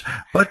matters.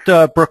 But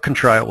Brooke can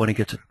try it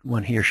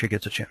when he or she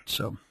gets a chance.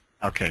 So.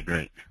 Okay,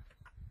 great.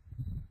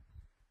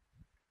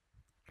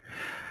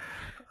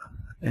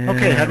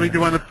 Okay, how do we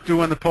do on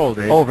the poll,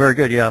 Dave? Oh, very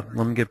good. Yeah,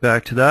 let me get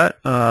back to that.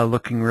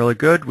 Looking really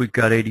good. We've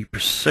got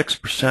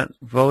 86%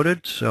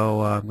 voted,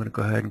 so I'm going to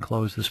go ahead and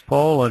close this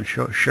poll and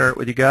share it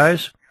with you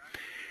guys.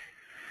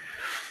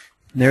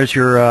 There's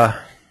your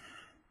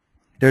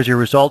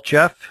result,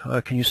 Jeff.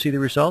 Can you see the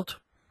result?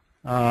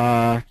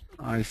 I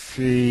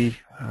see.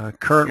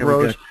 Current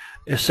rows.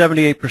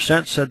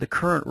 78% said the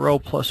current row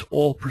plus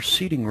all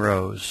preceding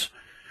rows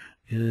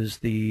is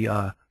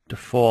the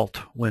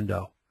default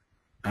window.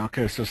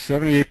 Okay, so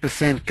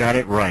 78% got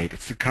it right.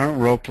 It's the current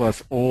row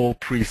plus all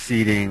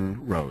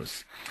preceding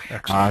rows.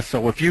 Excellent.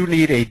 So if you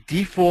need a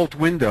default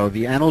window,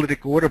 the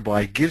analytic order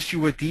by gives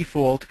you a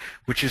default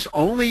which is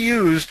only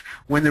used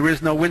when there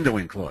is no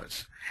windowing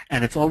clause.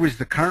 And it's always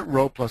the current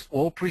row plus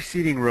all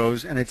preceding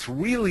rows, and it's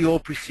really all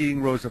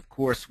preceding rows, of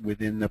course,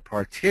 within the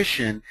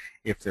partition,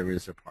 if there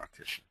is a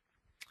partition.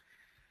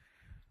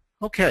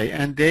 Okay,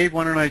 and Dave,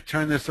 why don't I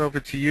turn this over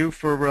to you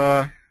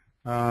for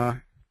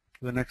the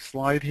next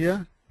slide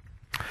here?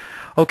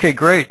 Okay,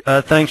 great.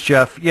 Thanks,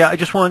 Jeff. Yeah, I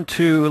just want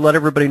to let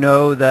everybody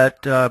know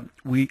that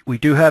we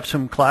do have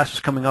some classes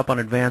coming up on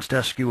advanced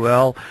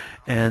SQL,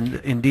 and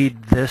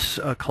indeed this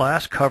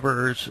class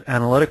covers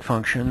analytic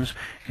functions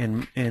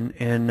in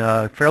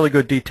fairly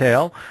good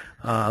detail,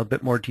 a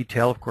bit more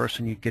detail, of course,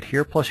 than you get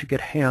here. Plus, you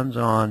get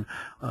hands-on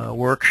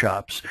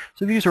workshops.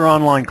 So these are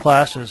online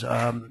classes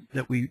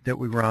that we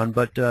run,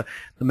 but the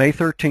May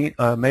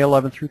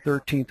 11th through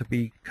 13th will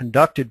be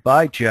conducted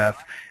by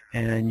Jeff,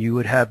 and you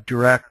would have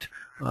direct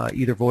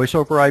either voice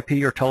over IP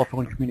or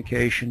telephone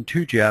communication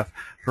to Jeff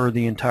for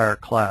the entire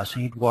class.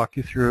 He'd walk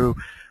you through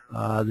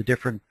the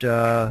different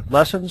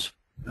lessons,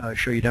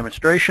 show you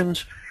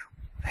demonstrations,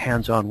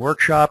 hands-on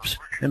workshops,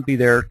 and be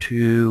there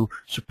to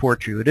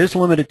support you. It is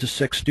limited to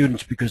 6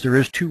 students because there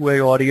is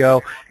two-way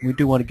audio, and we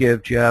do want to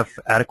give Jeff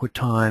adequate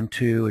time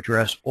to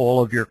address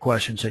all of your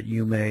questions that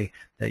you may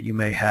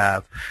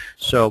have.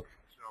 So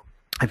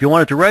if you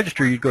wanted to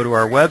register, you'd go to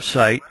our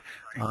website,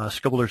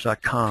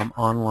 scribblers.com,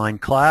 online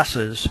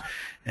classes,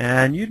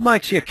 and you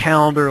might see a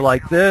calendar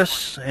like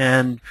this,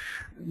 and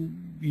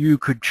you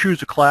could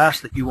choose a class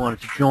that you wanted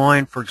to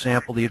join. For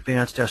example, the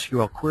Advanced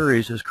SQL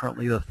Queries is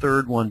currently the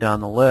 3rd one down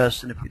the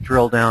list, and if you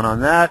drill down on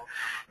that,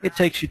 it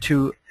takes you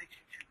to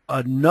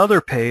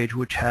another page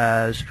which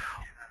has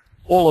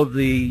all of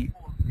the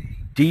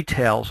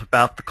details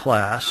about the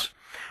class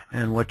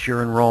and what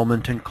your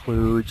enrollment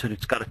includes, and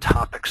it's got a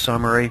topic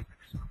summary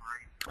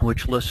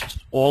which lists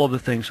all of the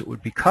things that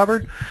would be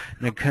covered.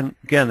 And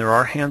again, there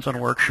are hands-on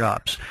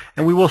workshops.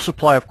 And we will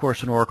supply, of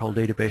course, an Oracle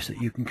database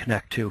that you can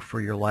connect to for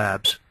your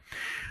labs.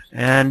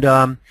 And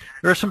there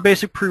are some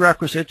basic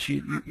prerequisites.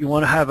 You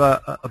want to have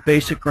a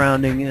basic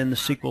grounding in the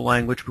SQL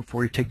language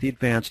before you take the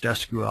advanced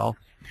SQL.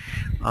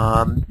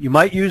 You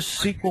might use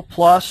SQL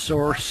Plus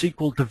or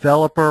SQL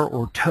Developer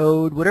or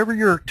Toad. Whatever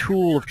your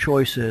tool of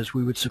choice is,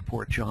 we would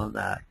support you on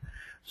that.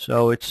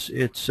 So it's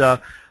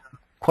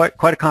quite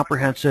a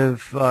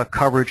comprehensive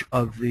coverage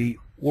of the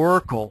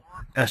Oracle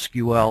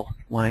SQL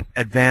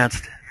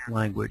advanced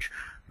language.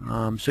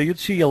 So you'd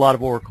see a lot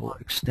of Oracle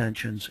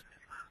extensions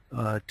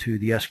to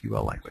the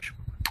SQL language.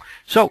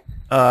 So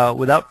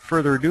without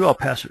further ado, I'll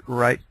pass it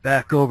right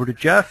back over to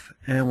Jeff,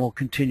 and we'll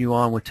continue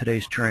on with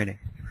today's training.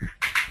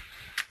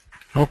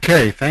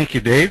 Okay, thank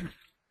you, Dave.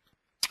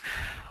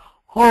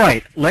 All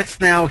right, let's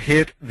now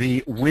hit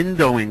the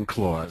windowing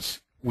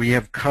clause. We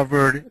have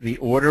covered the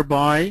order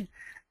by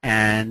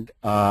and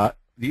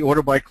the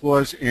order by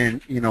clause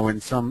in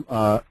some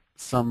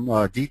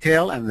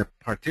detail, and the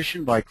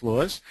partition by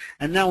clause,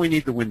 and now we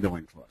need the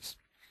windowing clause.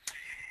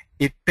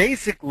 It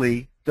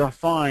basically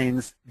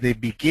defines the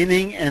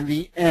beginning and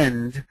the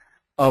end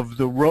of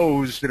the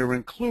rows that are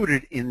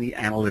included in the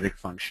analytic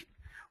function.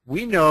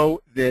 We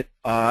know that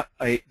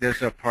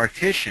there's a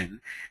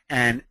partition,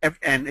 and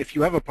if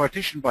you have a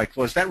partition by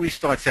clause, that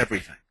restarts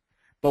everything.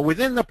 But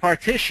within the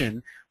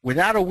partition,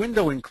 without a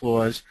windowing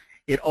clause,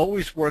 it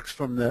always works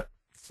from the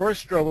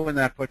first row in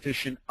that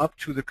partition up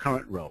to the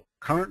current row.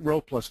 current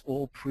row plus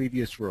all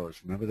previous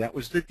rows. Remember, that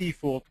was the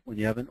default when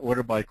you have an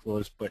order by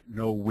clause but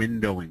no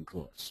windowing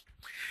clause.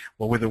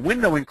 Well, with a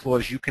windowing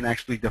clause, you can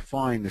actually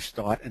define the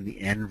start and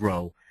the end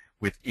row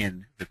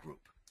within the group.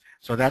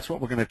 So that's what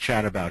we're going to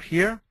chat about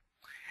here.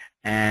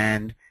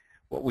 And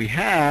what we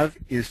have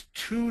is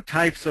two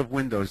types of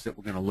windows that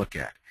we're going to look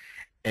at,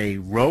 a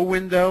row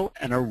window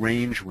and a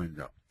range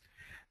window.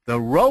 The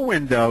row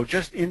window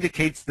just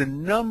indicates the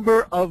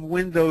number of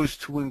windows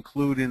to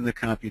include in the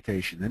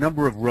computation, the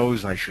number of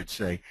rows, I should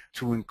say,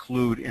 to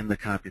include in the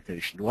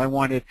computation. Do I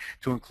want it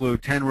to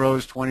include 10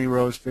 rows, 20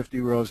 rows, 50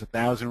 rows,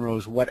 1,000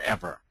 rows,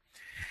 whatever?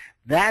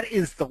 That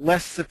is the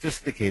less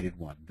sophisticated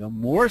one. The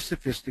more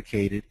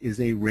sophisticated is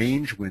a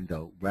range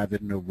window rather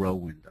than a row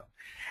window.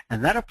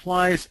 And that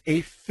applies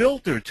a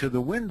filter to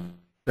the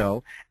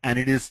window, and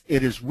it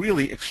is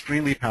really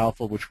extremely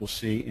powerful, which we'll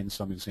see in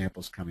some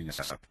examples coming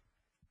up.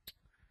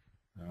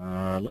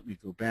 Let me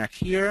go back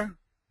here.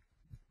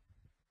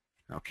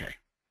 Okay.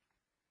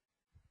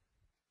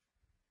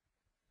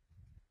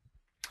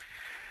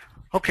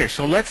 Okay,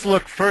 so let's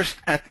look first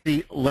at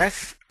the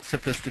less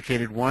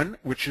sophisticated one,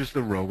 which is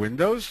the row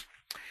windows.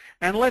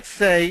 And let's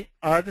say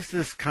this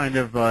is kind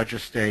of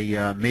just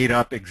a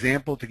made-up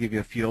example to give you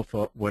a feel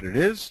for what it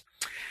is.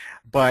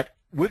 But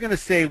we're going to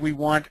say we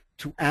want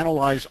to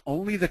analyze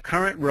only the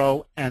current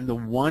row and the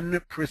one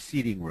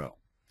preceding row.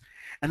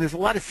 And there's a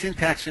lot of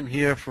syntax in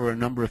here for a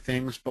number of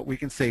things, but we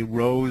can say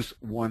rows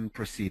 1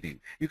 preceding.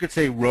 You could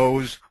say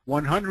rows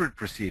 100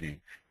 preceding.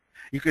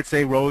 You could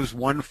say rows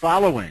 1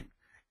 following.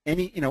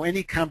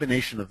 Any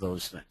combination of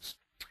those things.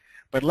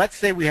 But let's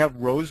say we have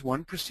rows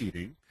 1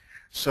 preceding.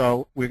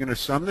 So we're going to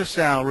sum the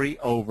salary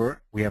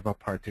over, we have a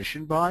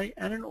partition by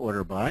and an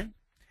order by,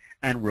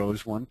 and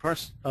rows 1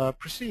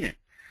 preceding.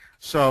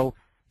 So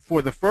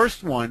for the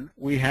first one,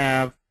 we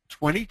have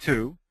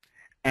 22.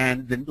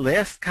 And the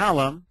last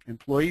column,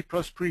 employee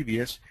plus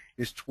previous,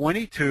 is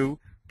 22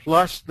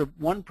 plus the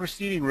one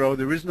preceding row.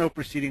 There is no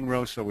preceding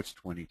row, so it's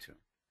 22.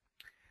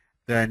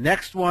 The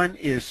next one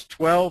is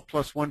 12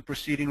 plus one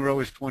preceding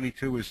row is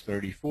 22, is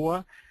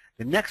 34.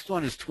 The next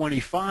one is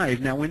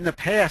 25. Now, in the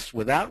past,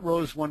 without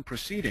rows 1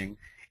 preceding,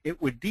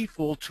 it would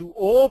default to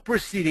all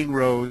preceding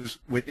rows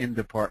within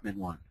Department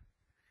 1.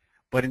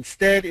 But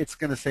instead, it's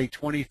going to say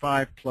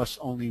 25 plus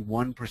only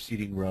one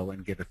preceding row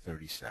and get a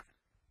 37.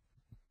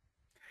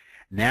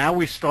 Now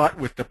we start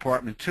with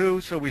Department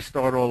 2, so we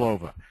start all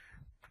over.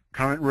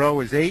 Current row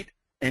is 8.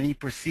 Any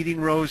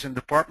preceding rows in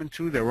Department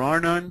 2, there are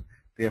none.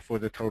 Therefore,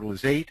 the total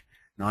is 8.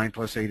 9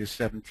 plus 8 is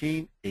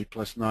 17. 8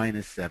 plus 9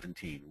 is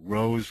 17.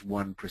 Rows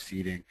 1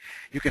 preceding.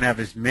 You can have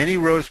as many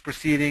rows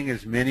preceding,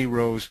 as many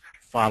rows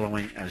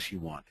following as you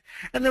want.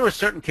 And there are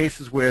certain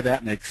cases where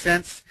that makes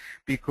sense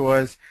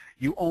because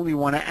you only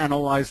want to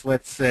analyze,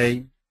 let's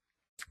say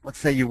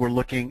you were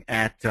looking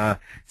at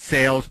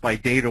sales by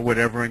date or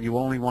whatever, and you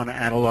only want to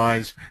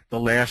analyze the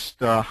last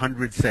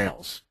 100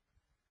 sales.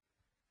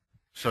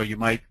 So you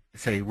might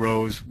say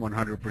rows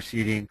 100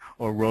 preceding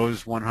or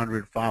rows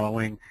 100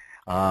 following,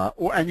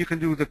 and you can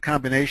do the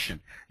combination.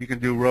 You can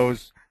do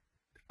rows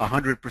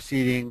 100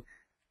 preceding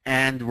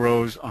and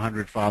rows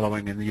 100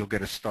 following, and then you'll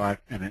get a start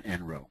and an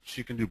end row. So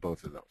you can do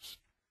both of those.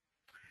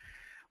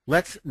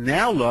 Let's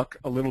now look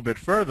a little bit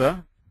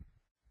further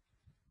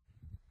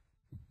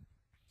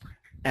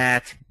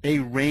at a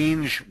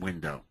range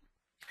window.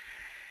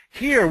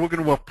 Here we're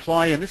going to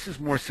apply, and this is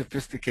more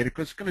sophisticated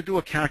because it's going to do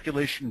a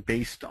calculation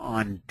based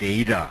on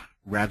data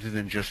rather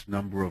than just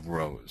number of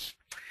rows.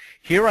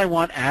 Here I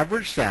want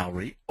average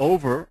salary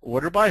over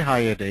order by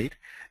hire date.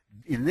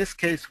 In this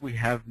case we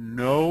have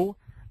no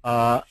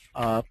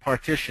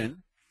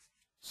partition,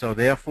 so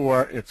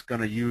therefore it's going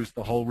to use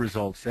the whole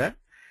result set.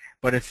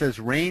 But it says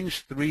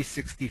range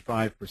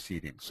 365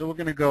 preceding. So we're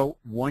going to go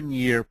 1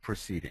 year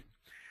preceding.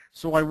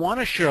 So I want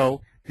to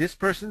show this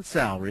person's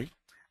salary.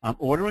 I'm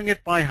ordering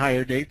it by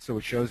hire date, so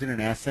it shows in an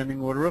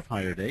ascending order of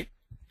hire date.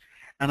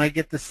 And I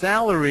get the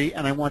salary,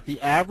 and I want the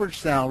average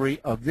salary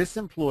of this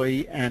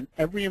employee and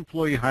every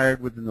employee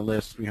hired within the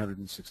last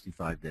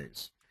 365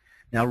 days.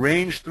 Now,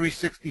 range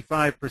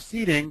 365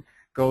 preceding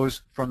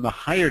goes from the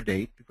hire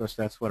date, because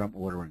that's what I'm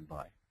ordering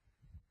by.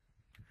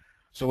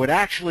 So it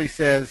actually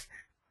says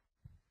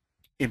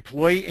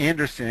employee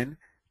Anderson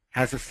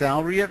has a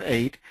salary of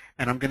 8,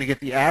 and I'm going to get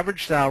the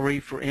average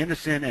salary for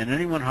Anderson and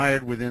anyone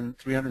hired within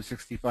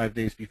 365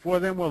 days before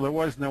them. Well, there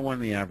was no one.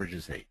 The average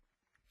is 8.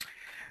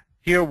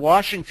 Here,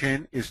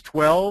 Washington is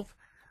 12.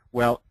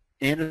 Well,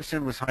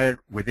 Anderson was hired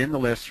within the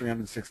last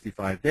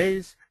 365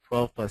 days.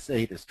 12 plus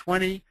 8 is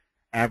 20.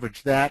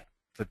 Average that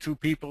for 2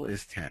 people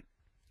is 10.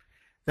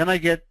 Then I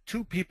get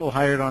 2 people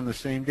hired on the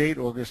same date,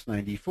 August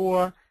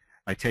 94.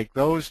 I take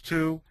those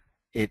 2.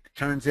 It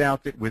turns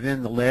out that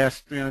within the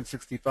last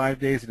 365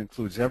 days, it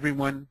includes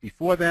everyone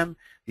before them.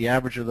 The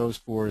average of those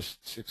 4 is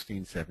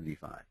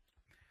 1675.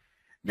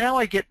 Now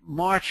I get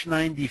March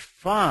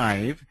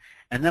 95,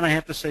 and then I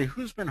have to say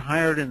who's been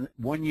hired in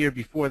 1 year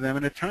before them,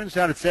 and it turns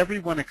out it's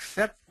everyone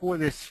except for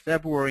this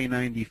February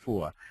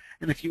 94.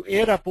 And if you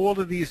add up all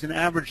of these and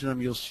average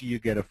them, you'll see you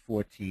get a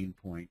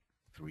 14.33.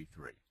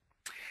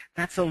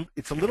 It's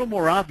a little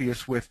more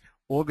obvious with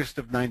August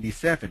of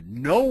 97.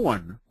 No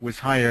one was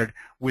hired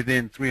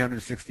within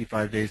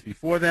 365 days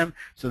before them,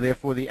 so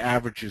therefore the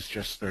average is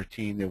just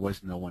 13. There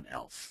was no one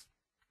else.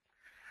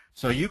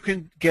 So you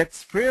can get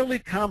fairly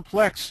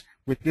complex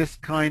with this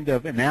kind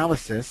of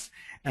analysis,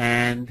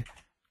 and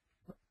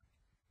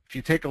if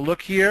you take a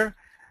look here,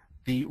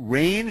 the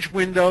range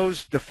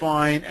windows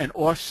define an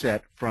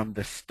offset from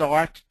the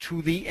start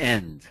to the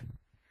end.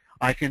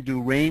 I can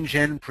do range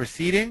end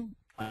preceding,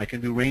 I can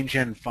do range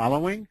end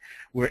following,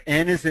 where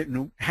n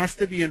has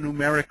to be a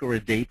numeric or a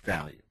date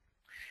value.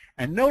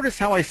 And notice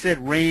how I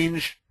said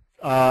range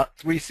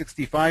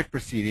 365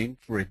 preceding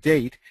for a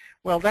date.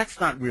 Well, that's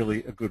not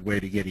really a good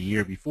way to get a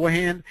year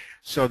beforehand,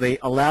 so they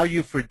allow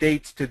you for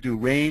dates to do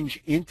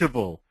range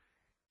interval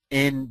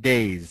n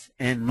days,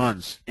 n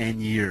months, n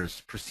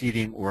years,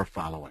 preceding or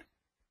following.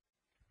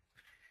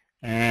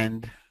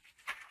 And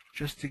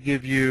just to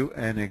give you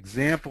an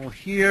example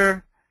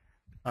here,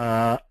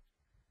 I'm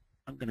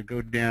going to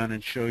go down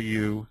and show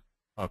you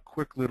a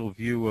quick little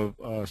view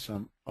of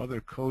some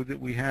other code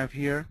that we have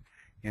here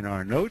in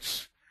our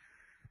notes.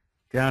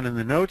 Down in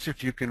the notes,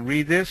 if you can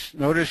read this,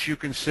 notice you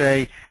can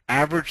say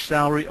average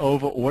salary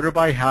over order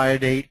by hire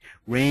date,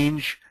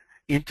 range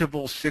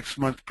interval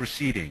 6-month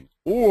preceding,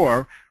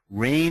 or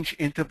range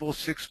interval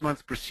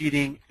 6-month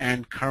preceding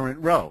and current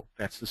row.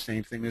 That's the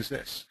same thing as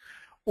this.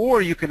 Or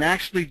you can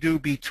actually do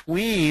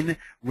between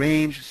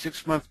range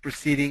 6-month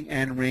preceding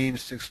and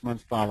range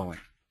 6-month following,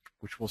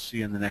 which we'll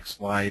see in the next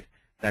slide,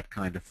 that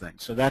kind of thing.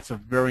 So that's a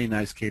very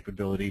nice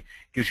capability.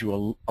 Gives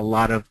you a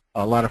lot of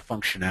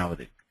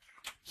functionality.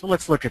 So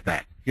let's look at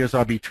that. Here's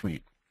our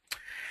between.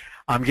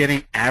 I'm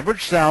getting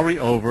average salary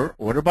over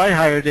order by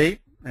hire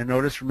date. And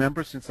notice,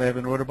 remember, since I have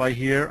an order by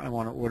here, I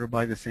want to order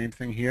by the same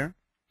thing here.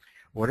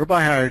 Order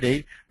by hire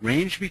date,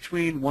 range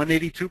between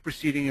 182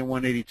 preceding and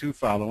 182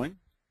 following.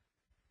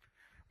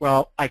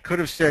 Well, I could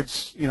have said,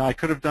 I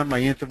could have done my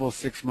interval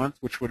 6 months,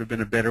 which would have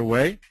been a better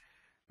way.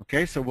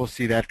 Okay, so we'll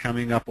see that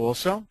coming up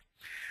also.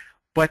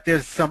 But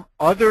there's some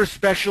other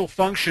special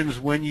functions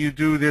when you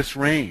do this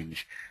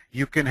range.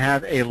 You can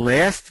have a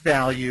last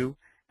value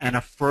and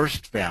a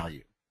first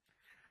value.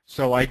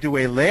 So I do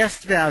a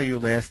last value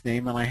last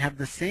name, and I have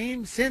the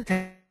same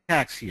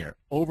syntax here,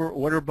 over,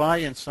 order by,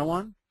 and so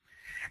on.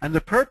 And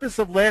the purpose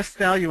of last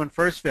value and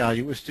first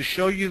value is to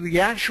show you the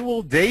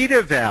actual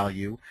data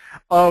value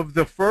of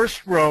the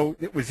first row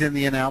that was in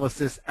the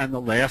analysis and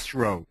the last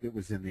row that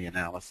was in the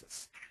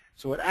analysis.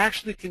 So it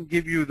actually can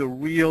give you the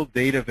real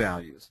data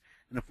values.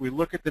 And if we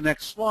look at the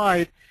next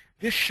slide,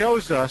 this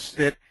shows us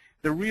that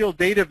the real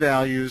data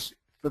values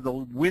for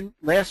the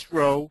last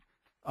row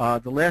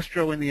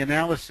in the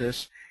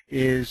analysis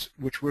is,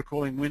 which we're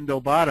calling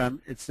window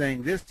bottom. It's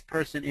saying this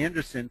person,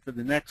 Anderson,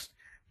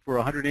 for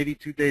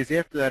 182 days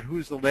after that,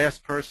 who's the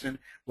last person?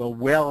 Well,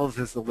 Wells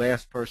is the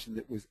last person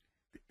that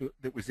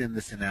was in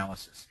this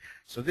analysis.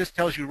 So this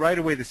tells you right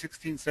away the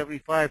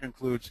 1675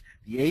 includes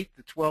the 8,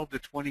 the 12, the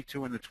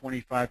 22, and the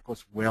 25,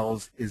 because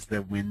Wells is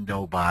the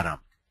window bottom.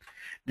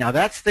 Now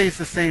that stays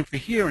the same for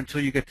here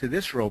until you get to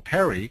this row,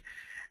 Perry.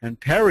 And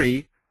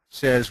Perry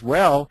says,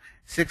 well,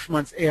 6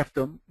 months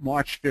after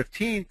March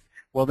 15th,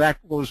 well,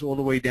 that goes all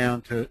the way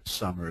down to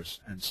Summers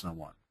and so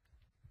on.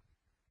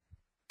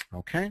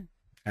 Okay?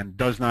 And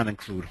does not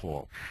include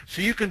Hall.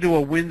 So you can do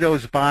a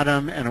Windows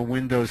bottom and a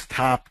Windows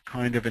top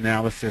kind of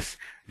analysis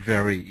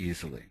very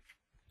easily.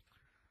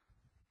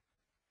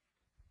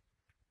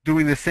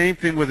 Doing the same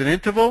thing with an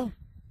interval,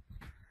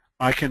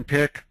 I can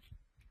pick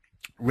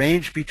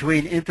range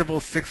between interval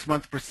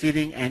 6-month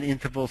preceding and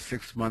interval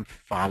 6-month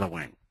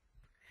following.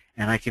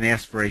 And I can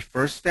ask for a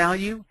first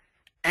value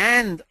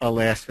and a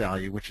last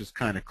value, which is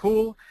kind of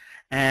cool.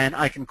 And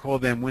I can call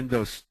them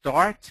window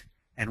start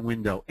and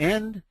window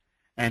end.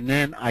 And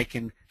then I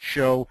can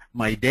show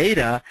my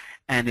data.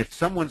 And if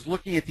someone's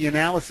looking at the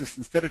analysis,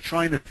 instead of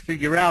trying to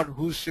figure out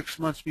who's 6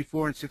 months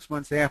before and 6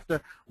 months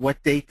after,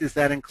 what date does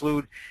that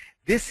include?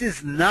 This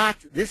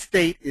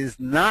date is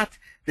not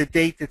the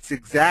date that's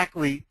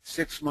exactly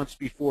 6 months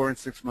before and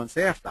 6 months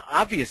after,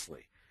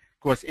 obviously. Of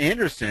course,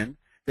 Anderson,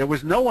 there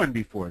was no one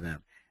before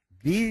them.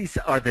 These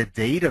are the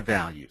data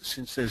values.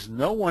 Since there's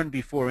no one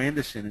before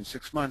Anderson in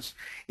 6 months,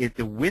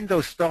 the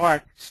window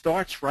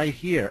starts right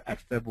here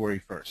at February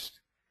 1st.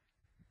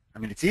 I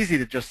mean, it's easy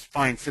to just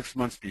find 6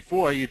 months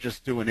before. You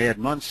just do an add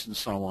months and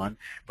so on.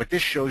 But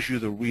this shows you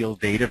the real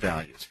data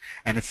values.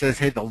 And it says,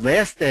 hey, the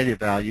last data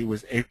value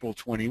was April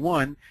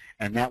 21,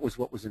 and that was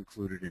what was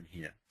included in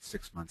here,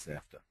 6 months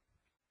after.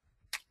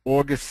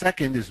 August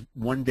 2nd is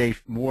 1 day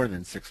more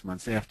than 6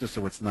 months after,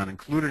 so it's not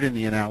included in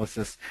the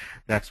analysis.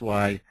 That's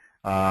why,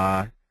 August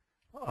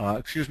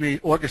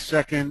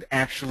 2nd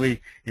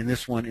actually in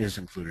this one is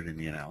included in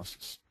the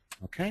analysis.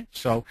 Okay,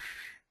 so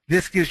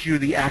this gives you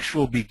the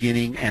actual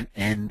beginning and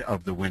end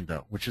of the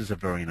window, which is a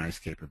very nice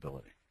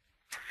capability.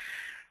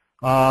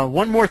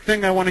 One more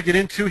thing I want to get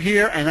into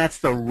here, and that's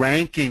the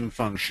ranking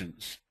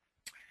functions.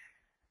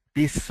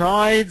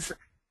 Besides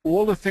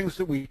all the things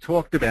that we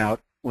talked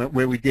about,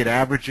 where we did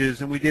averages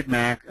and we did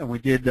MAC and we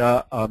did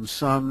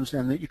sums,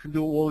 and that you can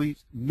do all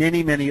these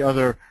many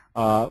other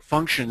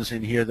functions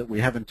in here that we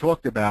haven't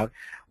talked about.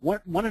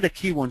 One of the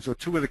key ones, or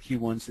two of the key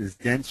ones, is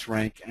dense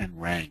rank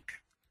and rank.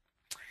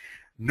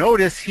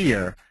 Notice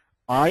here,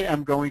 I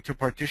am going to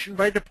partition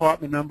by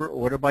department number,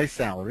 order by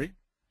salary.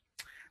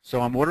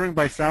 So I'm ordering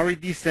by salary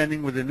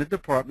descending within the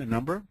department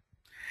number,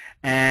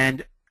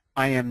 and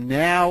I am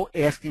now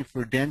asking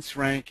for dense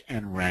rank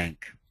and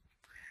rank.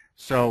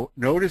 So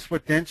notice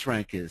what dense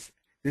rank is.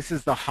 This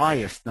is the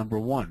highest, number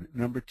 1,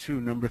 number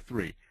 2, number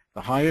 3.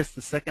 The highest,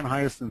 the second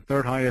highest, and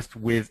third highest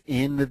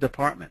within the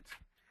department.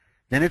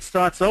 Then it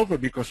starts over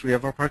because we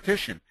have a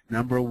partition,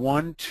 number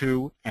 1,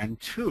 2, and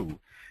 2,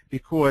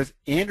 because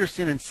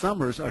Anderson and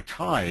Summers are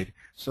tied,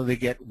 so they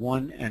get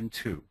 1 and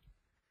 2.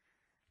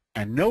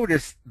 And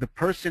notice the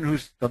person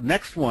who's the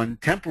next one,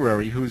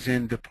 temporary, who's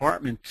in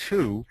department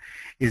 2,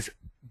 is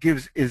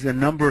a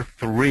number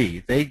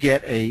 3. They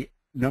get a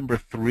number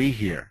 3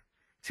 here.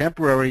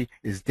 Temporary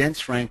is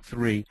dense rank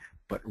 3,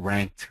 but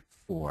ranked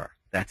 4.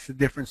 That's the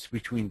difference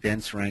between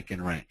dense rank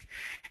and rank.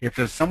 If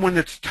there's someone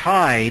that's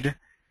tied,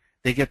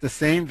 they get the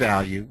same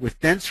value.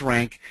 With dense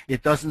rank,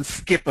 it doesn't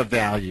skip a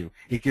value.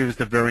 It gives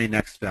the very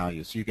next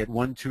value. So you get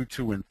 1, 2,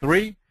 2, and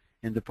 3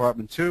 in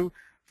department 2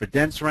 for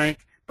dense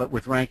rank, but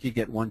with rank you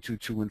get 1, 2,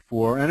 2, and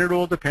 4. And it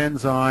all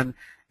depends on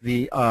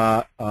the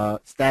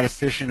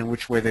statistician and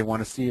which way they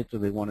want to see it. Do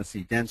they want to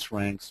see dense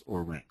ranks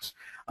or ranks?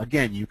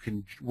 Again, you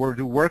can do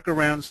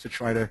workarounds to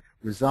try to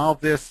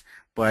resolve this,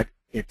 but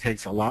it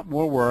takes a lot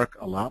more work,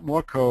 a lot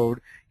more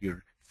code.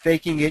 You're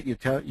faking it.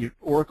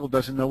 Oracle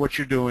doesn't know what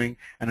you're doing,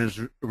 and as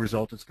a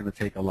result, it's going to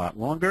take a lot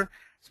longer.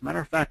 As a matter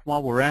of fact,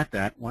 while we're at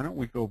that, why don't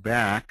we go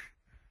back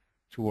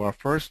to our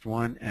first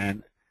one,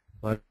 and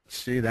let's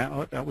see that.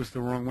 Oh, that was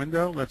the wrong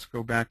window. Let's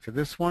go back to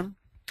this one.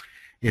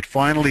 It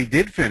finally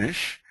did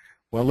finish.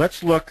 Well,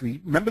 let's look.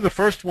 Remember, the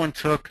first one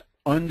took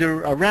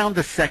around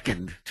a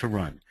second to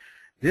run.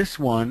 This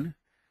one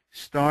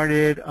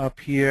started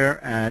up here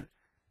at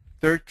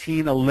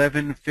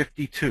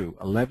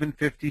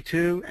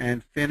 11:52,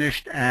 and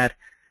finished at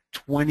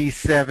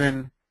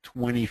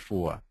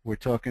 27:24. We're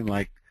talking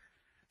like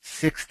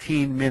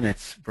 16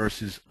 minutes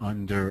versus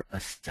under a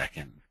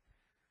second.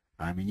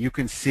 I mean, you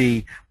can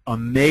see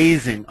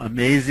amazing,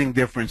 amazing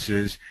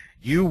differences.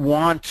 You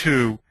want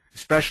to,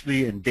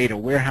 especially in data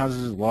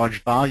warehouses,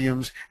 large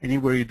volumes,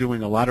 anywhere you're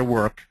doing a lot of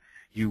work,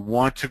 you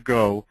want to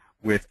go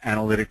with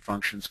analytic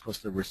functions because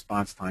the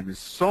response time is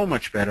so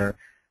much better.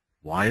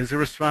 Why is the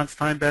response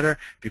time better?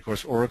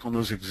 Because Oracle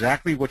knows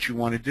exactly what you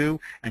want to do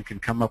and can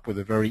come up with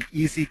a very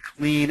easy,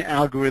 clean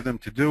algorithm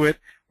to do it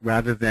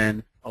rather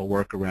than a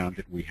workaround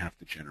that we have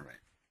to generate.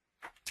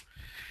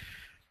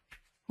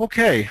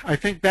 Okay, I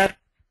think that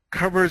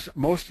covers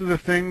most of the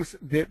things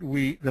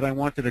that I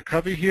wanted to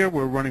cover here.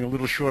 We're running a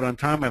little short on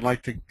time. I'd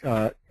like to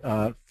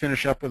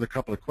finish up with a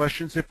couple of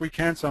questions if we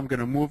can, so I'm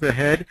going to move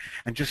ahead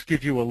and just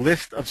give you a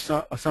list of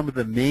some of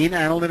the main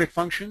analytic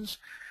functions.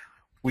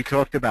 We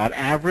talked about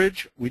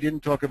average. We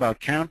didn't talk about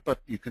count,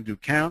 but you can do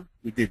count.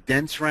 We did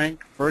dense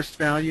rank, first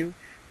value.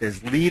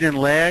 There's lead and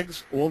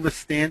lags, all the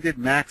standard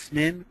max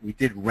min. We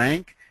did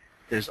rank.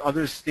 There's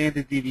other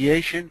standard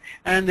deviation,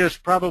 and there's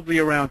probably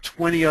around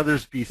 20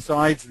 others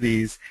besides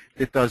these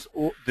that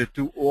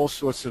do all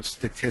sorts of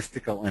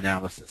statistical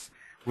analysis,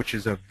 which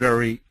is a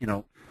very,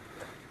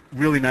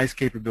 really nice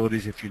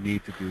capabilities if you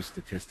need to do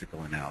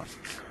statistical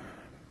analysis.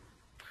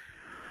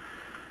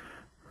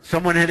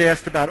 Someone had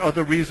asked about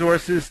other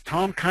resources.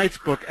 Tom Kite's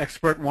book,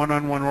 Expert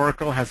One-on-One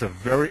Oracle, has a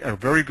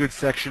very good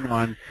section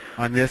on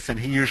this, and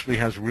he usually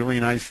has really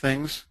nice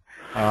things,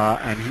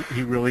 and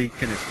he really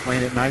can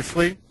explain it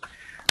nicely.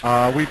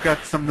 We've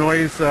got some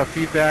noise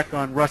feedback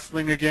on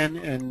rustling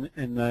again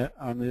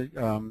on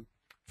the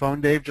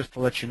phone, Dave, just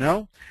to let you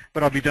know,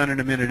 but I'll be done in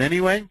a minute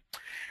anyway.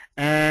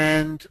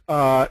 And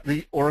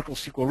the Oracle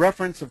SQL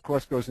reference, of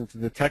course, goes into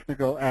the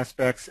technical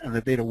aspects, and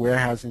the data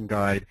warehousing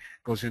guide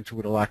goes into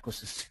it a lot,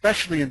 because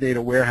especially in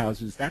data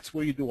warehouses, that's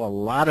where you do a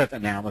lot of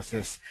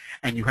analysis,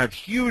 and you have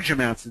huge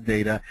amounts of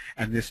data,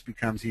 and this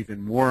becomes even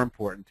more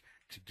important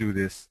to do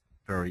this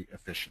very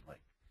efficiently.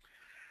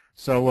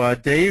 So,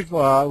 Dave,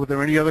 were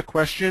there any other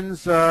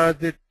questions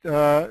that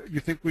you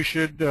think we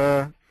should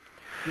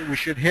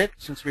hit,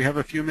 since we have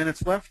a few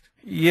minutes left?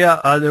 Yeah,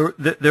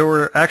 there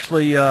were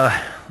actually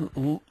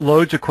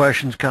loads of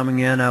questions coming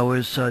in. I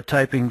was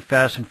typing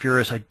fast and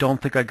furious. I don't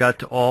think I got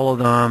to all of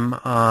them.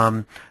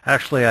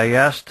 Actually, I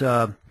asked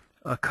a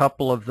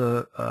couple of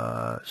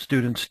the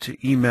students to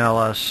email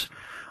us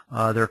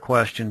their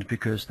questions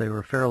because they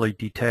were fairly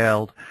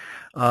detailed.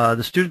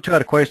 The student who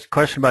had a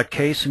question about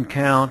case and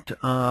count,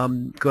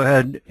 go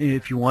ahead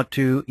if you want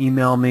to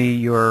email me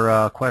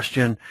your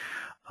question.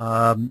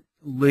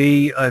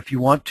 Lee, if you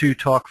want to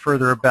talk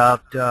further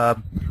about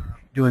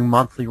doing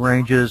monthly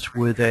ranges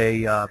with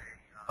a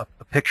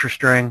picture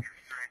string,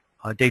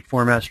 a date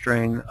format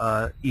string,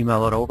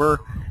 email it over.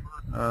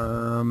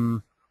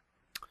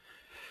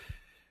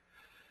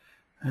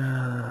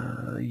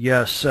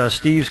 Yes,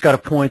 Steve's got a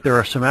point. There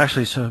are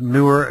actually some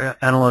newer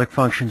analytic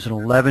functions in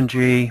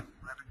 11G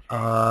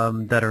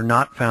that are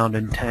not found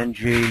in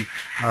 10G.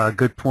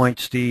 Good point,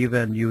 Steve,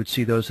 and you would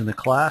see those in the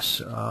class.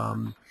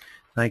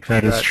 Thanks for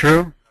That that. is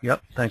true.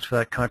 Yep, thanks for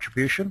that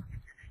contribution.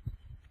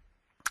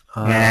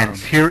 And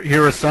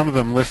here are some of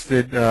them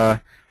listed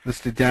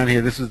listed down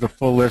here. This is the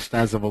full list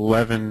as of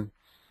 11,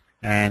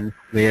 and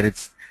they added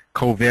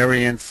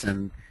covariance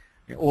and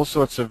all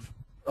sorts of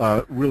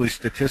really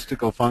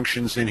statistical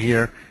functions in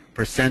here,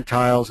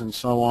 percentiles and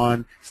so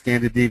on,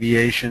 standard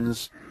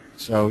deviations.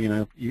 So,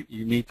 you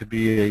need to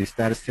be a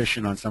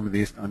statistician on some of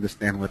these to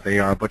understand what they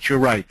are. But you're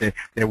right,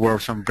 there were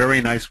some very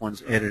nice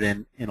ones added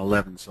in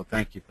 11, so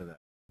thank you for that.